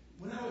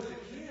when I was a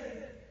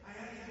kid, I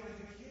acted like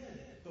a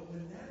kid. But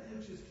when that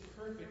which is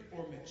perfect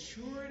or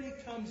maturity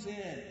comes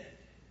in,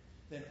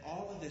 then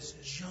all of this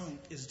junk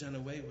is done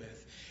away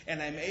with.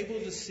 And I'm able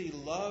to see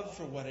love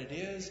for what it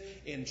is,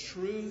 in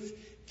truth,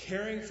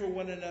 caring for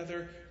one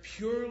another,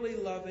 purely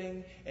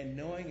loving, and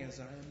knowing as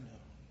I am known.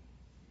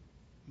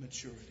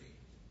 Maturity.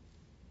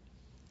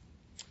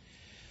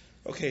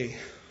 Okay,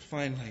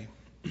 finally,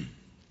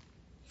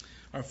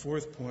 our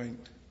fourth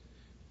point,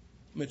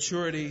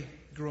 maturity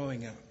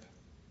growing up.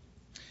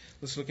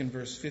 Let's look in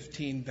verse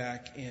 15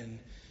 back in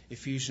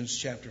Ephesians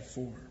chapter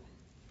 4.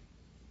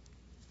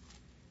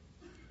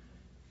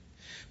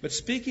 But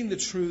speaking the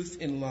truth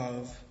in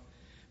love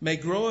may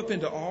grow up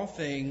into all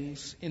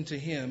things into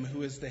Him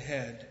who is the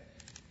head,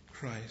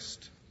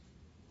 Christ.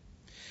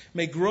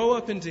 May grow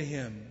up into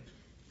Him.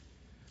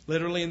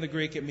 Literally in the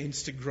Greek it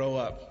means to grow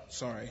up.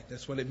 Sorry,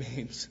 that's what it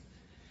means.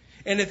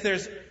 And if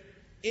there's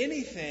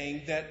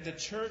anything that the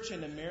church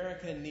in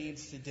America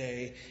needs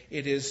today,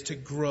 it is to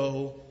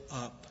grow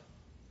up.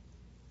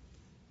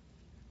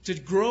 To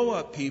grow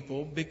up,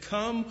 people,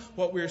 become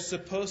what we're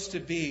supposed to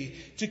be,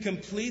 to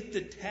complete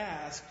the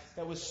task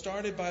that was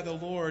started by the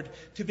Lord,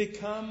 to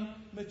become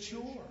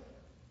mature.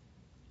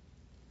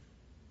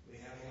 We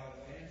have a lot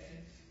of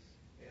fancies.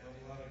 We have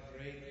a lot of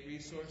great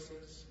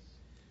resources.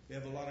 We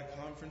have a lot of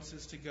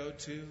conferences to go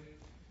to.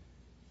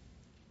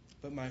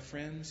 But my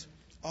friends,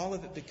 all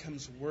of it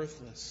becomes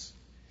worthless.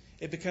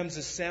 It becomes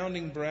a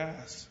sounding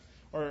brass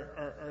or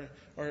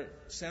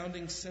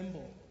sounding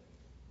cymbal.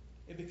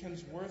 It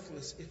becomes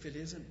worthless if it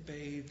isn't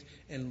bathed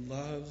in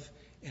love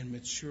and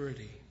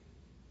maturity.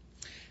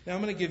 Now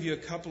I'm going to give you a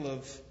couple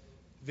of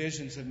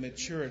visions of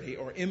maturity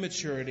or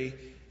immaturity,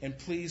 and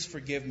please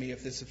forgive me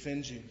if this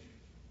offends you.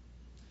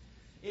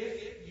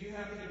 If you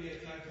happen to be a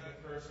type of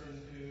a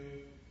person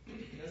who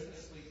doesn't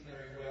sleep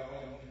very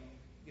well and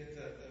get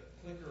the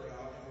clicker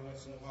out every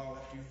once in a while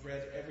after you've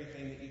read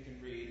everything that you can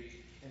read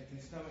and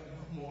can stomach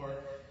no more,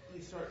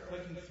 please start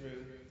clicking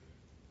through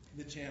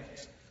the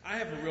channels. I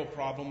have a real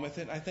problem with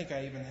it. I think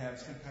I even have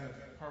some kind of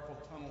carpal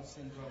tunnel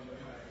syndrome with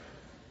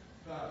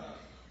my thumb.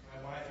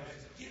 My wife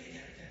is just, get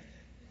it.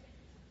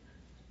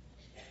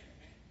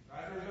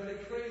 Drive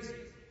everybody crazy.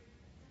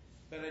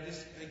 But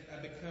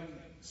I become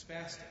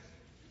spastic.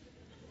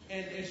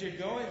 And as you're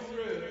going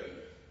through,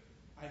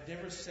 I've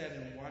never sat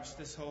and watched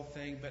this whole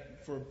thing,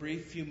 but for a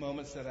brief few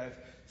moments that I've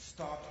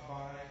stopped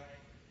by,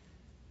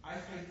 I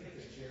think that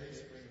the Jerry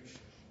Springer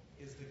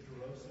Show is the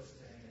grossest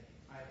thing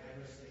I've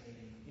ever seen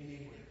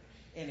anywhere.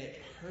 And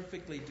it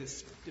perfectly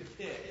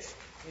depicts,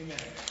 amen,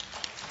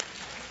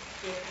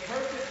 it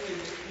perfectly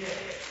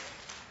depicts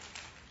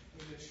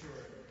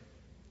immaturity.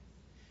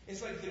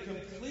 It's like the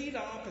complete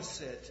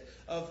opposite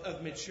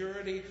of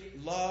maturity,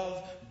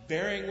 love,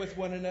 bearing with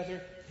one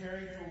another,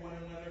 caring for one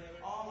another.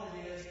 All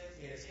it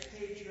is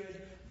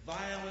hatred,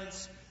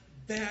 violence,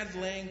 bad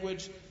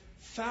language,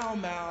 foul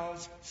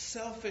mouths,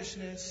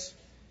 selfishness.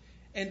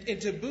 And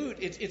to boot,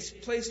 it's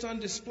placed on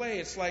display.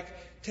 It's like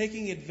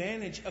taking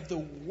advantage of the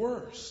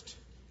worst.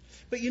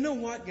 But you know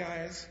what,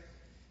 guys?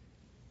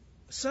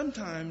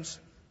 Sometimes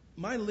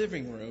my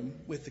living room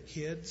with the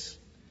kids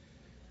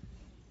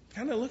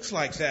kind of looks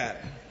like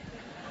that.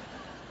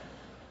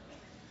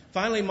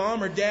 Finally,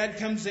 mom or dad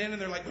comes in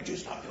and they're like, would you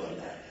stop doing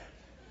that?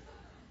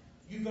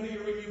 You go to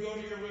your room,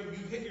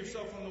 you hit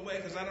yourself on the way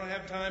because I don't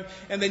have time,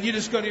 and then you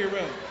just go to your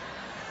room.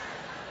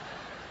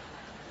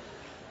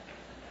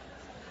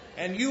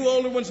 And you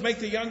older ones make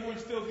the younger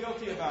ones feel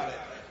guilty about it.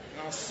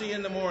 And I'll see you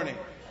in the morning.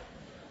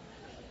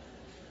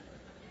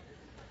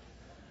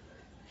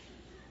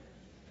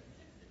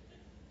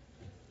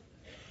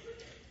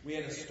 We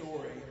had a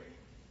story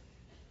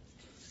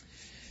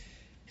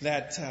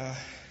that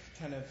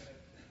kind of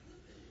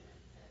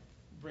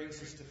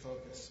brings us to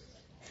focus.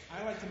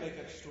 I like to make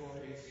up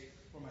stories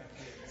for my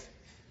kids.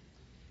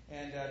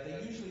 And they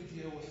usually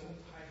deal with some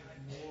type of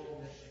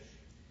moral issue.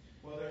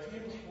 Well, there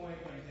came a point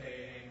one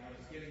day when I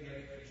was getting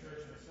ready for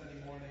church on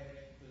Sunday morning,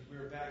 because we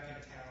were back in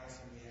Taos,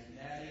 and we had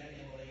Maddie and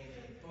Emily.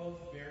 They were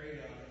both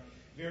very young,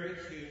 very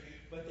cute,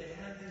 but they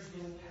had these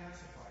little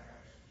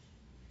pacifiers.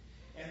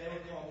 And they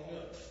were called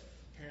Nooks.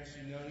 Parents,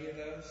 do you know any of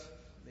those?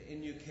 The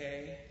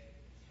N-U-K.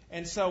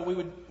 And so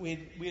we'd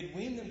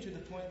wean them to the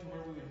point to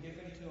where we would give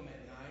them to them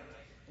at night.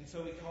 And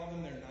so we called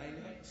them their 9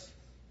 Nooks.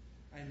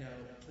 I know.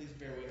 Please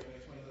bear with me.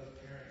 It's one of those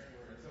parents'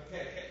 words.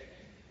 Okay.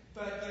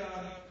 But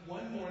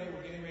one morning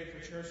we're getting ready for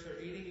church.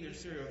 They're eating their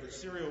cereal. The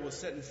cereal was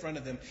set in front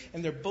of them,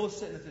 and they're both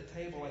sitting at the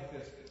table like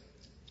this.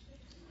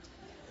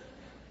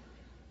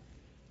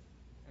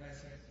 And I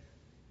said,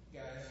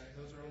 guys,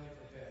 those are only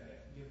for bed.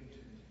 Give them to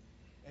me.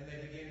 And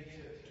they began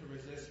to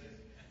resist me.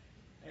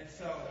 And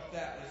so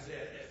that was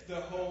it.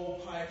 The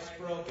whole pipes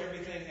broke.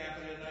 Everything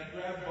happened. And I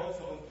grabbed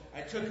both of them.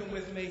 I took them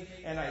with me,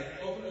 and I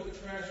opened up the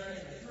trash can.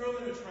 I threw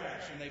them in the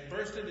trash, and they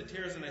burst into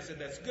tears. And I said,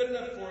 that's good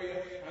enough for you.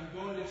 I'm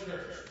going to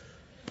church.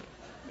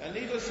 Now,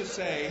 needless to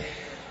say,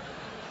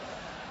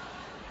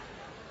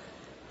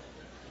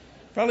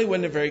 probably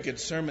wasn't a very good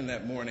sermon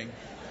that morning.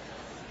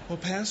 Well,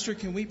 Pastor,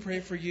 can we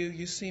pray for you?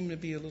 You seem to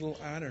be a little,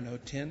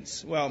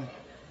 tense. Well,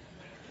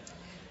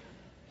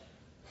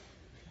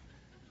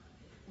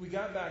 we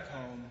got back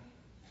home,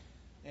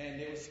 and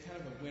it was kind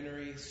of a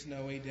wintry,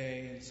 snowy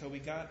day. And so we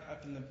got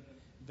up in the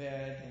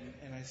bed,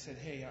 and I said,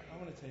 hey, I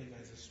want to tell you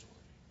guys a story.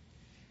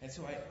 And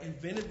so I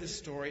invented this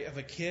story of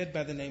a kid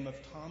by the name of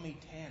Tommy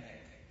Tannick,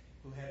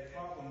 who had a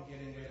problem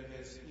getting rid of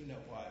his,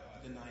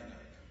 the 9-9.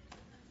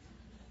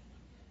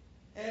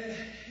 And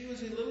he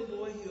was a little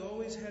boy. He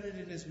always had it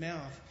in his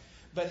mouth.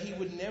 But he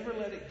would never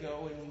let it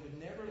go, and he would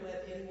never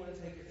let anyone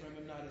take it from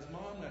him. Not his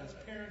mom, not his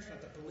parents,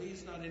 not the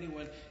police, not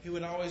anyone. He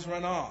would always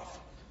run off.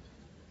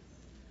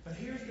 But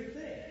here's the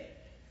thing.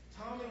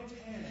 Tommy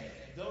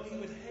Tannick, though he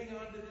would hang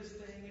on to this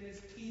thing, and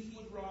his teeth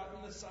would rot,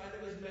 and the side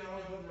of his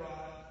mouth would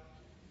rot,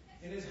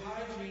 and his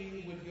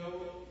hygiene would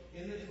go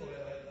in the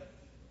toilet,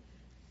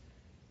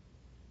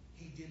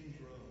 he didn't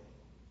grow.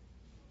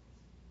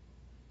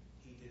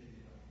 He didn't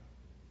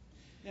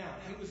grow. Now,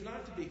 he was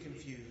not to be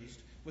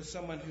confused with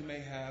someone who may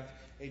have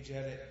a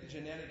genetic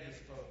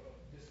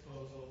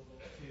disposal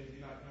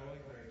to not growing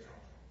very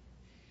tall.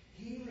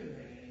 He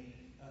remained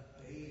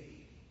a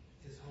baby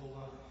his whole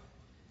life.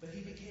 But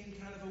he became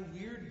kind of a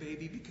weird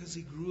baby because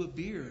he grew a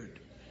beard.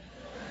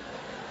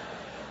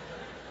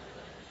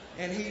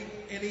 And he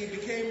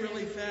became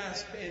really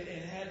fast and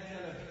had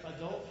kind of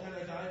adult kind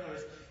of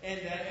diapers. And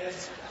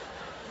as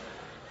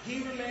he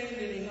remained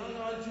and he hung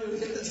on to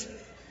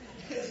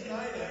his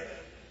night-up,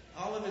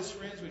 all of his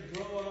friends would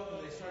grow up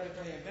and they started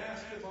playing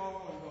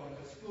basketball and going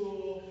to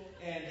school.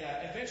 And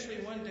eventually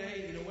one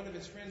day, one of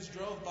his friends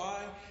drove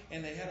by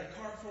and they had a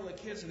car full of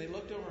kids and they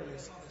looked over and they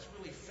saw this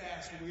really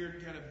fast,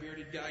 weird kind of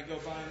bearded guy go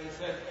by and they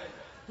said,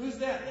 who's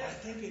that? Well, I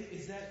think who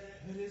is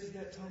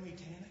that Tommy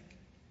Tannick?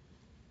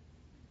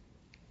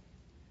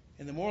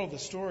 And the moral of the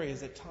story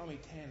is that Tommy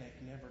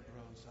Tannick never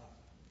grows up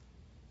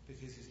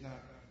because he's not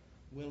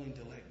willing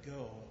to let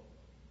go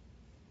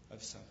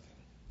of something.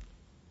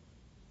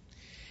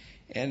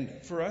 And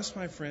for us,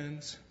 my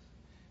friends,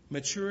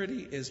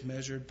 maturity is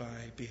measured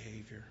by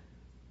behavior.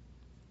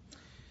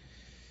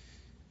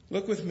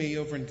 Look with me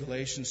over in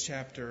Galatians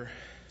chapter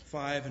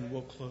 5, and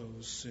we'll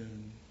close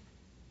soon.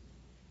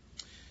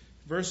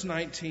 Verse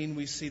 19,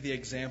 we see the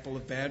example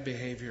of bad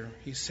behavior.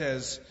 He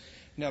says,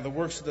 now the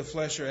works of the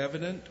flesh are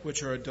evident,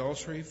 which are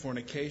adultery,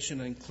 fornication,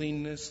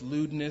 uncleanness,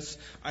 lewdness,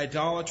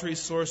 idolatry,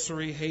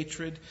 sorcery,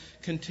 hatred,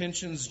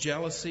 contentions,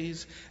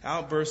 jealousies,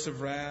 outbursts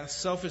of wrath,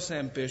 selfish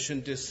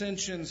ambition,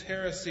 dissensions,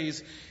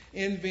 heresies,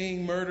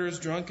 envying, murders,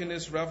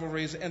 drunkenness,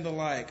 revelries, and the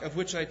like, of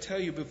which I tell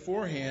you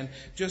beforehand,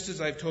 just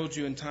as I've told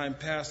you in time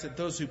past, that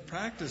those who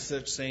practice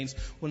such things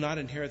will not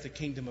inherit the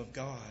kingdom of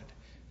God.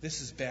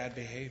 This is bad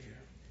behavior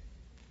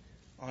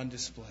on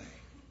display.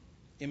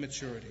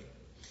 Immaturity.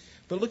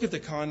 But look at the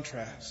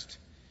contrast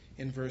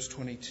in verse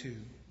 22.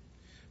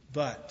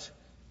 But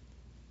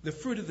the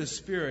fruit of the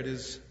Spirit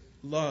is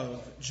love,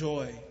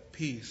 joy,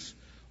 peace,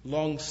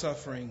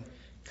 long-suffering,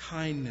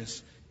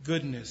 kindness,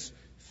 goodness,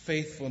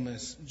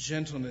 faithfulness,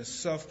 gentleness,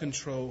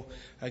 self-control.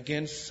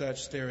 Against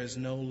such there is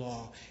no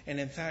law. And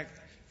in fact,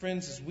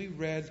 friends, as we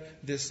read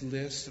this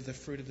list of the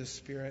fruit of the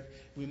Spirit,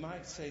 we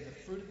might say the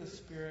fruit of the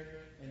Spirit,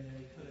 and then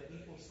we put an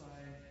equal sign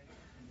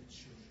on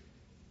maturity.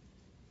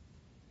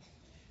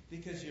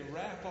 Because you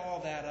wrap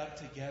all that up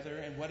together,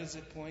 and what does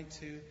it point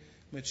to?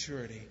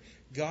 Maturity.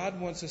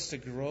 God wants us to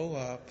grow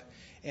up,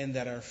 and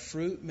that our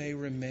fruit may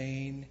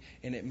remain,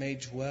 and it may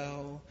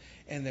dwell,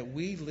 and that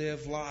we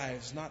live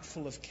lives not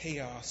full of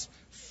chaos,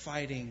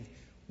 fighting,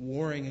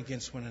 warring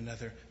against one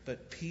another,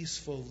 but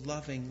peaceful,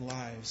 loving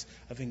lives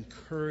of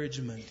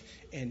encouragement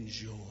and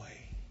joy.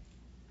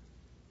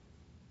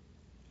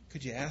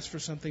 Could you ask for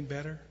something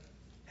better?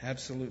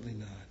 Absolutely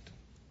not.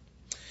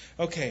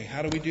 Okay,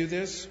 how do we do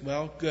this?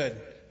 Well, good.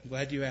 I'm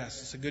glad you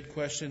asked. It's a good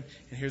question,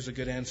 and here's a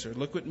good answer.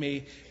 Look with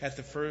me at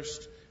the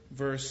first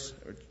verse,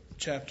 or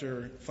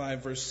chapter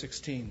 5, verse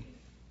 16.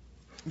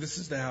 This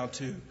is the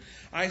how-to.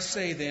 I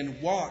say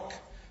then, walk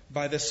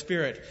by the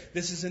Spirit.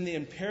 This is in the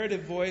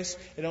imperative voice.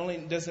 It only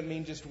doesn't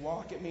mean just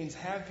walk. It means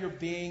have your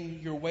being,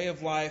 your way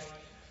of life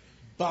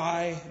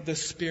by the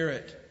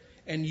Spirit.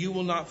 And you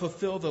will not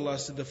fulfill the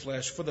lust of the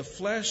flesh. For the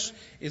flesh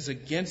is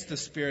against the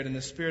Spirit, and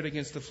the Spirit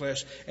against the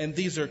flesh. And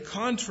these are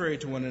contrary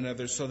to one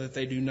another, so that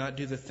they do not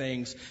do the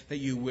things that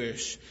you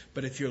wish.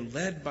 But if you're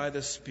led by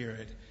the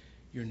Spirit,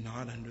 you're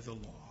not under the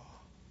law.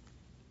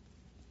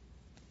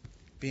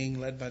 being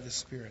led by the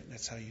Spirit.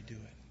 That's how you do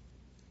it.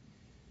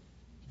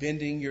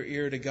 Bending your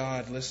ear to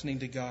God, listening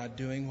to God,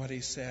 doing what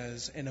He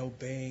says, and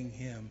obeying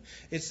Him.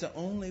 It's the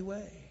only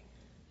way.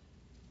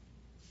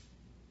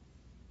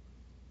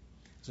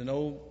 There's an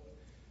old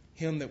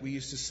hymn that we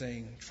used to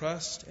sing,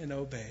 trust and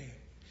obey.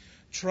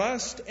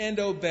 Trust and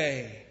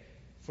obey,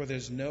 for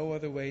there's no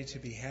other way to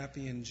be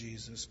happy in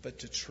Jesus but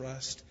to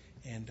trust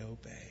and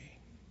obey.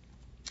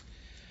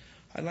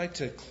 I'd like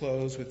to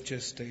close with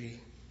just a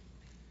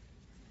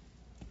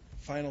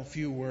final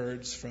few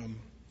words from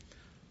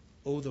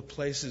Oh, the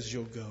Places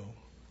You'll Go.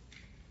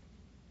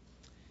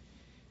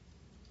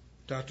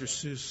 Dr.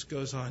 Seuss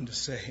goes on to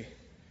say,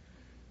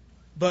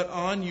 but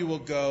on you will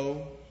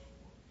go,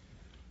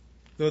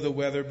 though the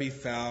weather be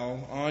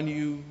foul. On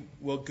you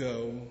will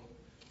go,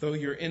 though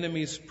your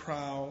enemies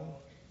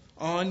prowl.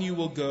 On you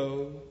will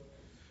go,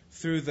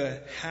 through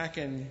the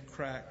hacken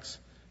cracks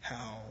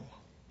howl.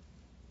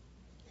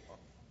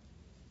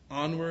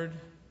 Onward,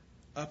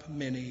 up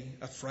many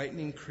a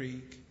frightening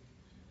creek.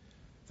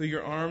 Though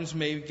your arms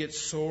may get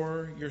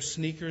sore, your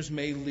sneakers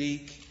may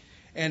leak,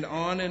 and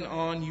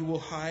on you will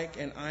hike,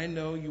 and I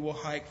know you will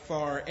hike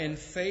far, and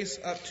face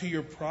up to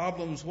your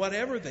problems,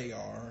 whatever they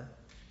are.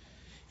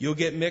 You'll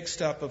get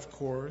mixed up, of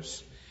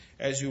course,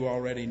 as you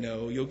already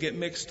know. You'll get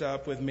mixed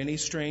up with many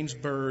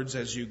strange birds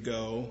as you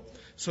go.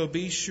 So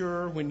be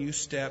sure when you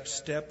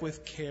step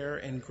with care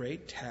and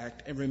great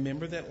tact, and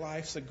remember that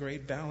life's a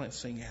great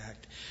balancing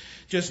act.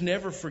 Just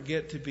never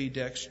forget to be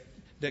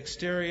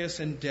dexterous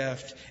and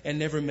deft, and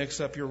never mix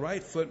up your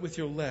right foot with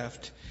your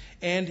left.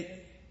 And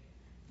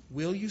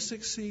will you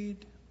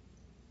succeed?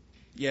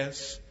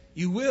 Yes,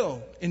 you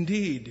will,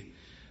 indeed.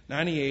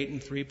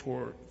 98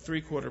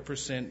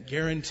 3/4%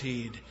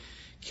 guaranteed.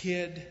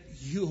 Kid,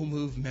 you'll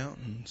move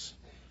mountains.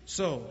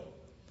 So,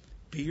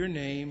 be your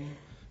name,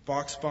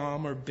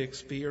 Boxbaum or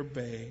Bixby or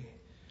Bay,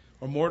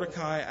 or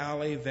Mordecai,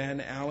 Alley,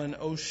 Van Allen,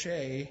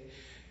 O'Shea.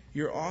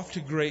 You're off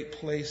to great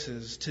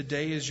places.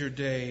 Today is your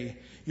day.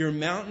 Your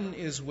mountain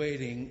is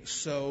waiting,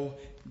 so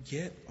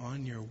get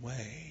on your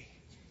way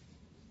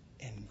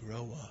and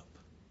grow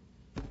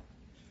up.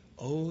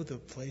 Oh, the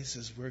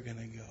places we're going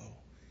to go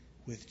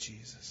with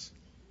Jesus.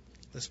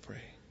 Let's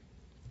pray.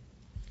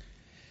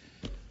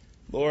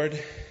 Lord,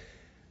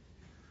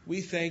 we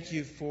thank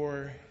you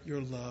for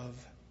your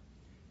love,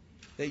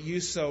 that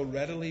you so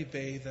readily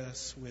bathe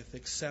us with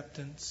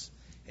acceptance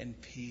and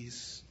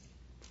peace.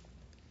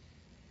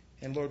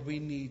 And Lord, we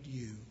need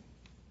you.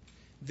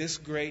 This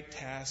great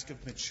task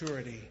of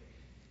maturity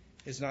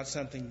is not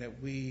something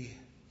that we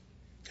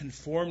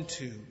conform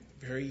to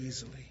very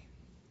easily.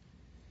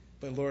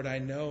 But Lord, I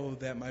know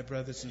that my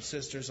brothers and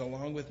sisters,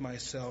 along with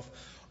myself,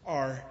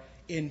 are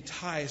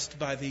enticed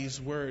by these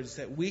words,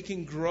 that we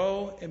can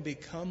grow and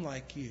become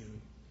like you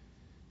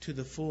to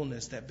the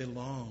fullness that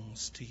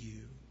belongs to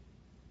you.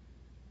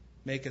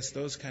 Make us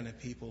those kind of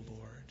people,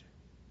 Lord,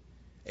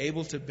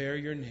 able to bear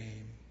your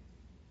name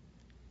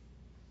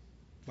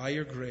by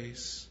your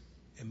grace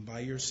and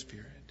by your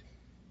Spirit.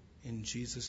 In Jesus' name.